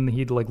 and then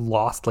he'd like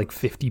lost like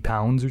 50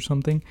 pounds or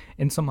something,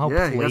 and somehow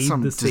played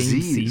the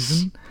same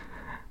season.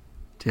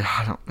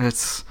 Yeah,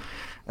 it's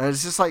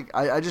just like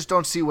I just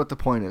don't see what the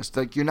point is.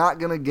 Like, you're not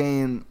gonna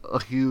gain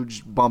a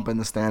huge bump in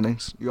the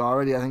standings. You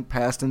already, I think,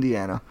 passed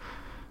Indiana.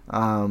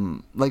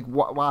 Why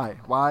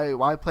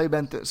play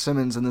Ben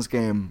Simmons in this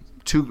game?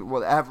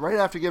 Right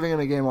after giving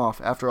him a game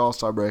off after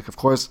All-Star break. Of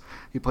course,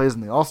 he plays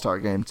in the All-Star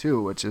game too,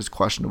 which is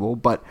questionable.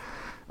 But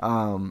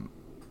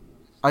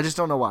I just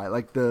don't know why.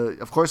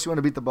 Of course, you want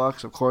to beat the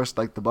Bucks. Of course,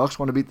 the Bucks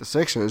want to beat the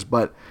Sixers.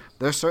 But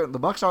the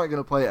Bucks aren't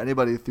going to play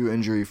anybody through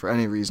injury for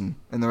any reason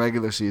in the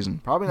regular season.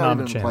 Probably not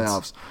even in the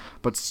playoffs,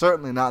 but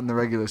certainly not in the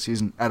regular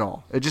season at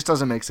all. It just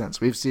doesn't make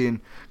sense. We've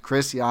seen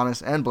Chris,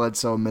 Giannis, and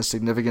Bledsoe miss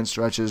significant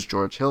stretches.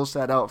 George Hill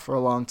sat out for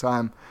a long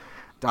time.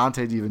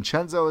 Dante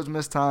DiVincenzo has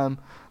missed time.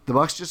 The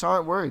Bucks just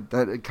aren't worried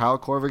that Kyle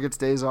Korver gets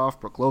days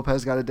off. Brooke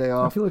Lopez got a day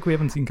off. I feel like we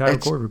haven't seen Kyle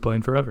Korver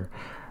playing forever.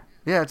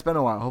 Yeah, it's been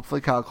a while.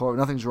 Hopefully Kyle Korver,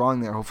 nothing's wrong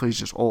there. Hopefully he's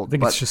just old. I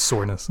think it's just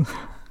soreness.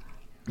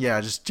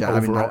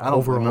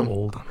 Overall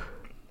old.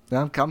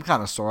 Yeah, I'm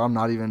kind of sore. I'm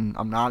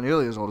not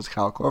nearly as old as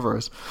Kyle Korver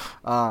is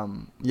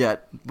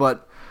yet.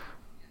 But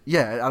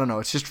yeah, I don't know.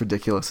 It's just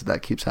ridiculous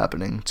that keeps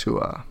happening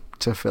to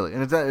Philly,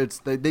 and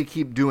they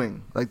keep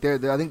doing I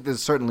think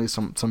there's certainly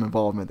some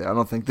involvement there. I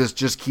don't think this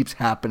just keeps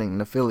happening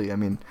to Philly. I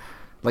mean,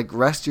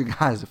 rest your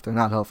guys if they're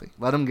not healthy.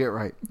 Let them get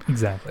right.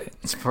 Exactly.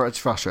 It's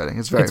frustrating.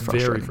 It's very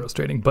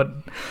frustrating. But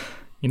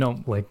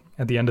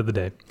at the end of the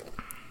day,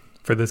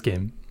 for this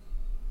game,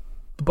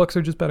 the Bucks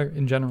are just better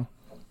in general.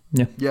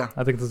 Yeah.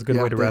 I think this is a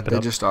good way to wrap it up.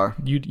 They just are.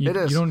 You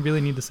don't really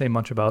need to say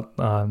much about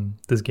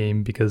this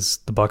game because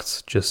the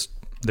Bucks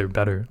they're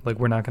better.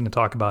 We're not going to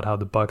talk about how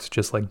the Bucks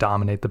just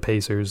dominate the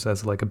Pacers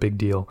as a big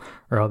deal,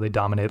 or how they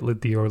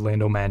dominate the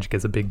Orlando Magic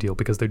as a big deal,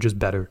 because they're just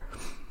better.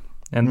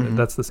 And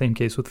that's the same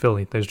case with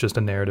Philly. There's just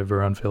a narrative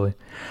around Philly.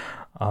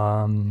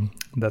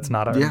 That's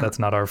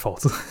not our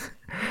fault.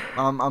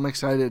 I'm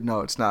excited.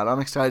 No, it's not. I'm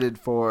excited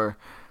for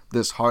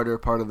this harder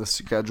part of the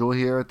schedule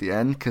here at the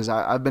end, because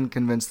I've been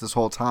convinced this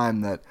whole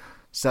time that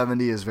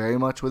 70 is very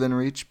much within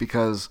reach,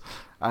 because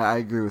I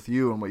agree with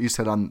you and what you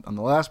said on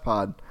the last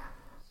pod.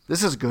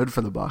 This is good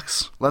for the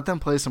Bucks. Let them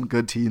play some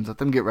good teams. Let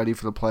them get ready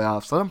for the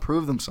playoffs. Let them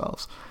prove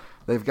themselves.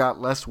 They've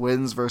got less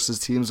wins versus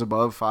teams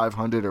above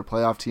 500 or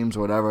playoff teams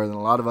or whatever than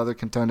a lot of other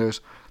contenders.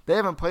 They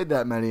haven't played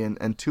that many,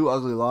 and 2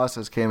 ugly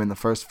losses came in the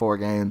first 4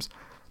 games.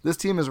 This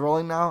team is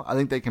rolling now. I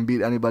think they can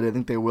beat anybody. I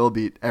think they will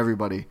beat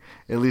everybody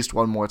at least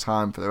one more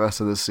time for the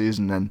rest of this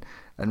season and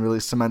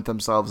really cement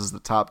themselves as the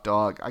top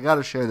dog. I got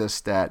to share this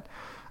stat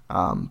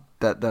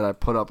that I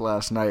put up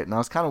last night, and I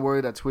was kind of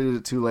worried I tweeted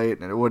it too late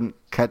and it wouldn't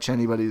catch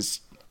anybody's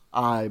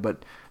eye,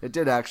 but it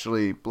did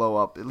actually blow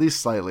up at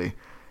least slightly.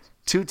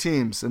 2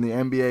 teams in the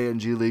NBA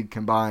and G League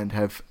combined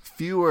have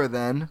fewer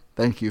than,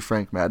 thank you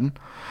Frank Madden,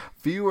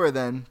 fewer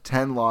than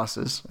 10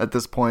 losses at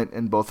this point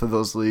in both of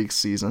those league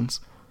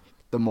seasons.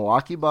 The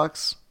Milwaukee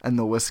Bucks and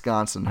the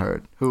Wisconsin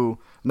Herd, who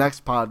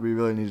next pod we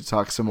really need to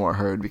talk some more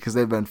Herd, because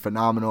they've been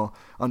phenomenal.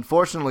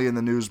 Unfortunately in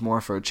the news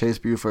more for Chase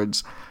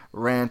Buford's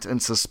rant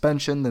and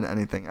suspension than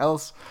anything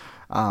else,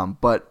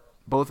 but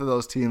both of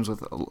those teams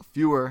with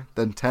fewer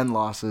than 10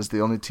 losses,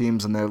 the only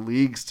teams in their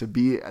leagues to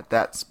be at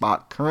that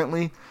spot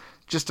currently.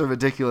 Just a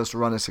ridiculous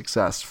run of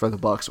success for the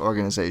Bucks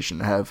organization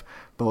to have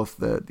both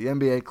the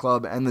NBA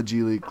club and the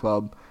G League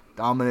club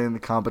dominating the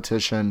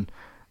competition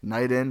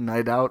night in,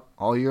 night out,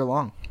 all year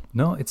long.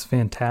 No, it's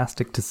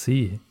fantastic to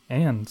see.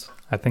 And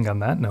I think on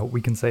that note,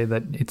 we can say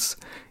that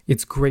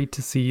it's great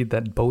to see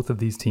that both of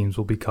these teams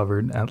will be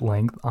covered at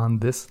length on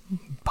this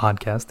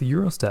podcast, the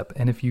Eurostep.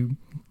 And if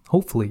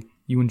hopefully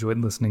you enjoyed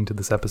listening to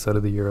this episode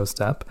of the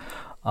Eurostep,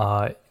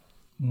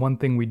 one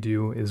thing we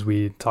do is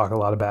we talk a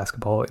lot of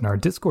basketball in our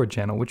Discord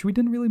channel, which we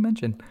didn't really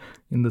mention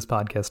in this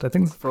podcast. I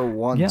think for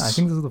once. Yeah, I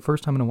think this is the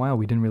first time in a while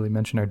we didn't really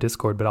mention our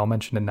Discord, but I'll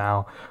mention it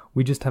now.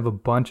 We just have a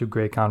bunch of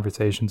great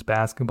conversations,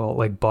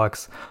 basketball,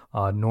 Bucks,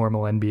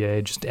 normal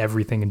NBA, just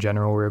everything in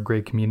general. We're a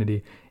great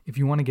community. If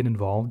you want to get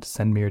involved,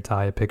 send me or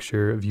Ty a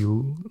picture of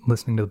you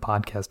listening to the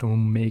podcast, and we'll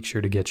make sure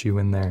to get you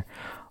in there.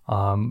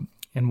 And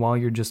while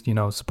you're just,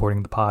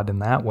 supporting the pod in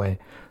that way,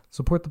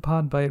 support the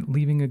pod by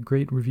leaving a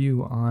great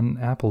review on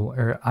Apple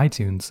or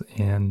iTunes,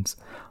 and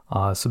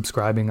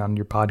subscribing on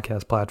your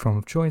podcast platform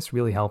of choice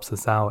really helps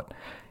us out.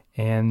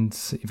 And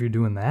if you're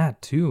doing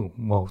that too,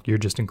 well, you're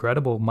just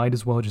incredible. Might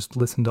as well just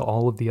listen to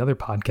all of the other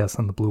podcasts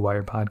on the Blue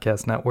Wire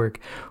Podcast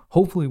Network.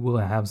 Hopefully we'll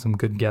have some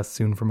good guests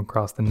soon from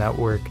across the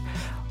network,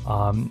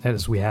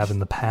 as we have in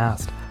the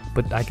past.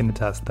 But I can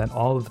attest that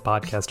all of the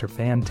podcasts are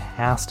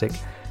fantastic,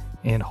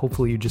 and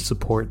hopefully you just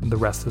support the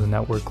rest of the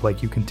network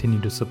like you continue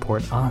to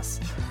support us.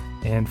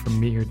 And from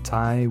me or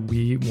Ty,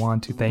 we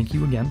want to thank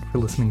you again for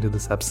listening to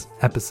this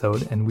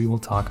episode, and we will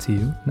talk to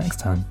you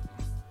next time.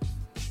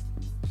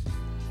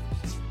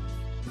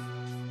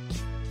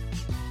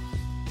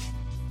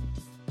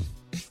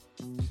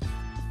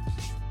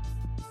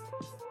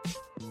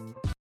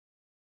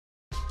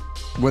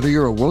 Whether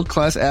you're a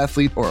world-class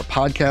athlete or a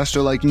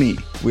podcaster like me,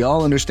 we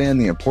all understand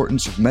the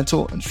importance of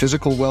mental and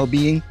physical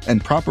well-being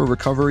and proper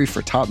recovery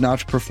for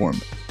top-notch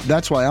performance.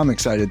 That's why I'm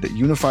excited that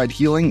Unified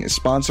Healing is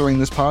sponsoring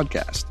this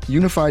podcast.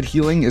 Unified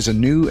Healing is a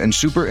new and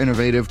super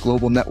innovative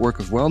global network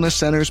of wellness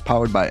centers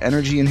powered by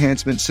Energy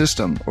Enhancement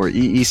System, or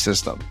EE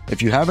System.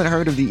 If you haven't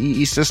heard of the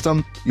EE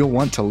System, you'll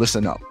want to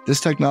listen up.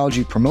 This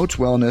technology promotes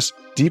wellness,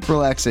 deep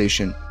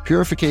relaxation,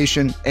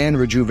 purification, and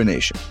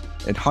rejuvenation.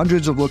 At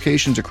hundreds of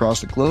locations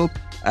across the globe,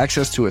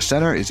 access to a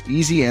center is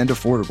easy and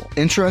affordable.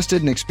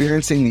 Interested in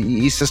experiencing the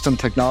EE System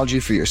technology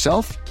for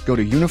yourself? Go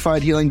to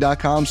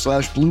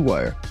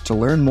unifiedhealing.com/bluewire to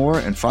learn more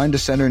and find a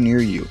center near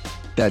you.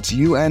 That's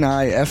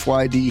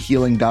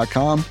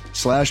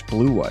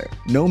unifydhealing.com/bluewire.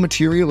 No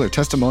material or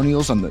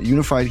testimonials on the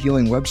Unified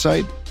Healing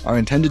website are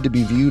intended to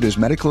be viewed as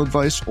medical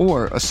advice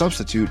or a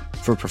substitute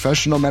for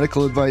professional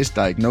medical advice,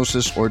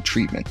 diagnosis, or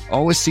treatment.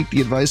 Always seek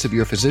the advice of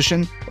your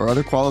physician or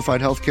other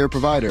qualified healthcare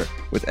provider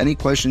with any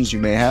questions you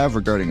may have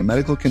regarding a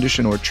medical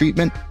condition or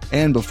treatment,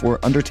 and before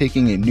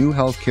undertaking a new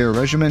healthcare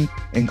regimen,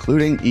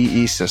 including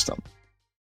EE System.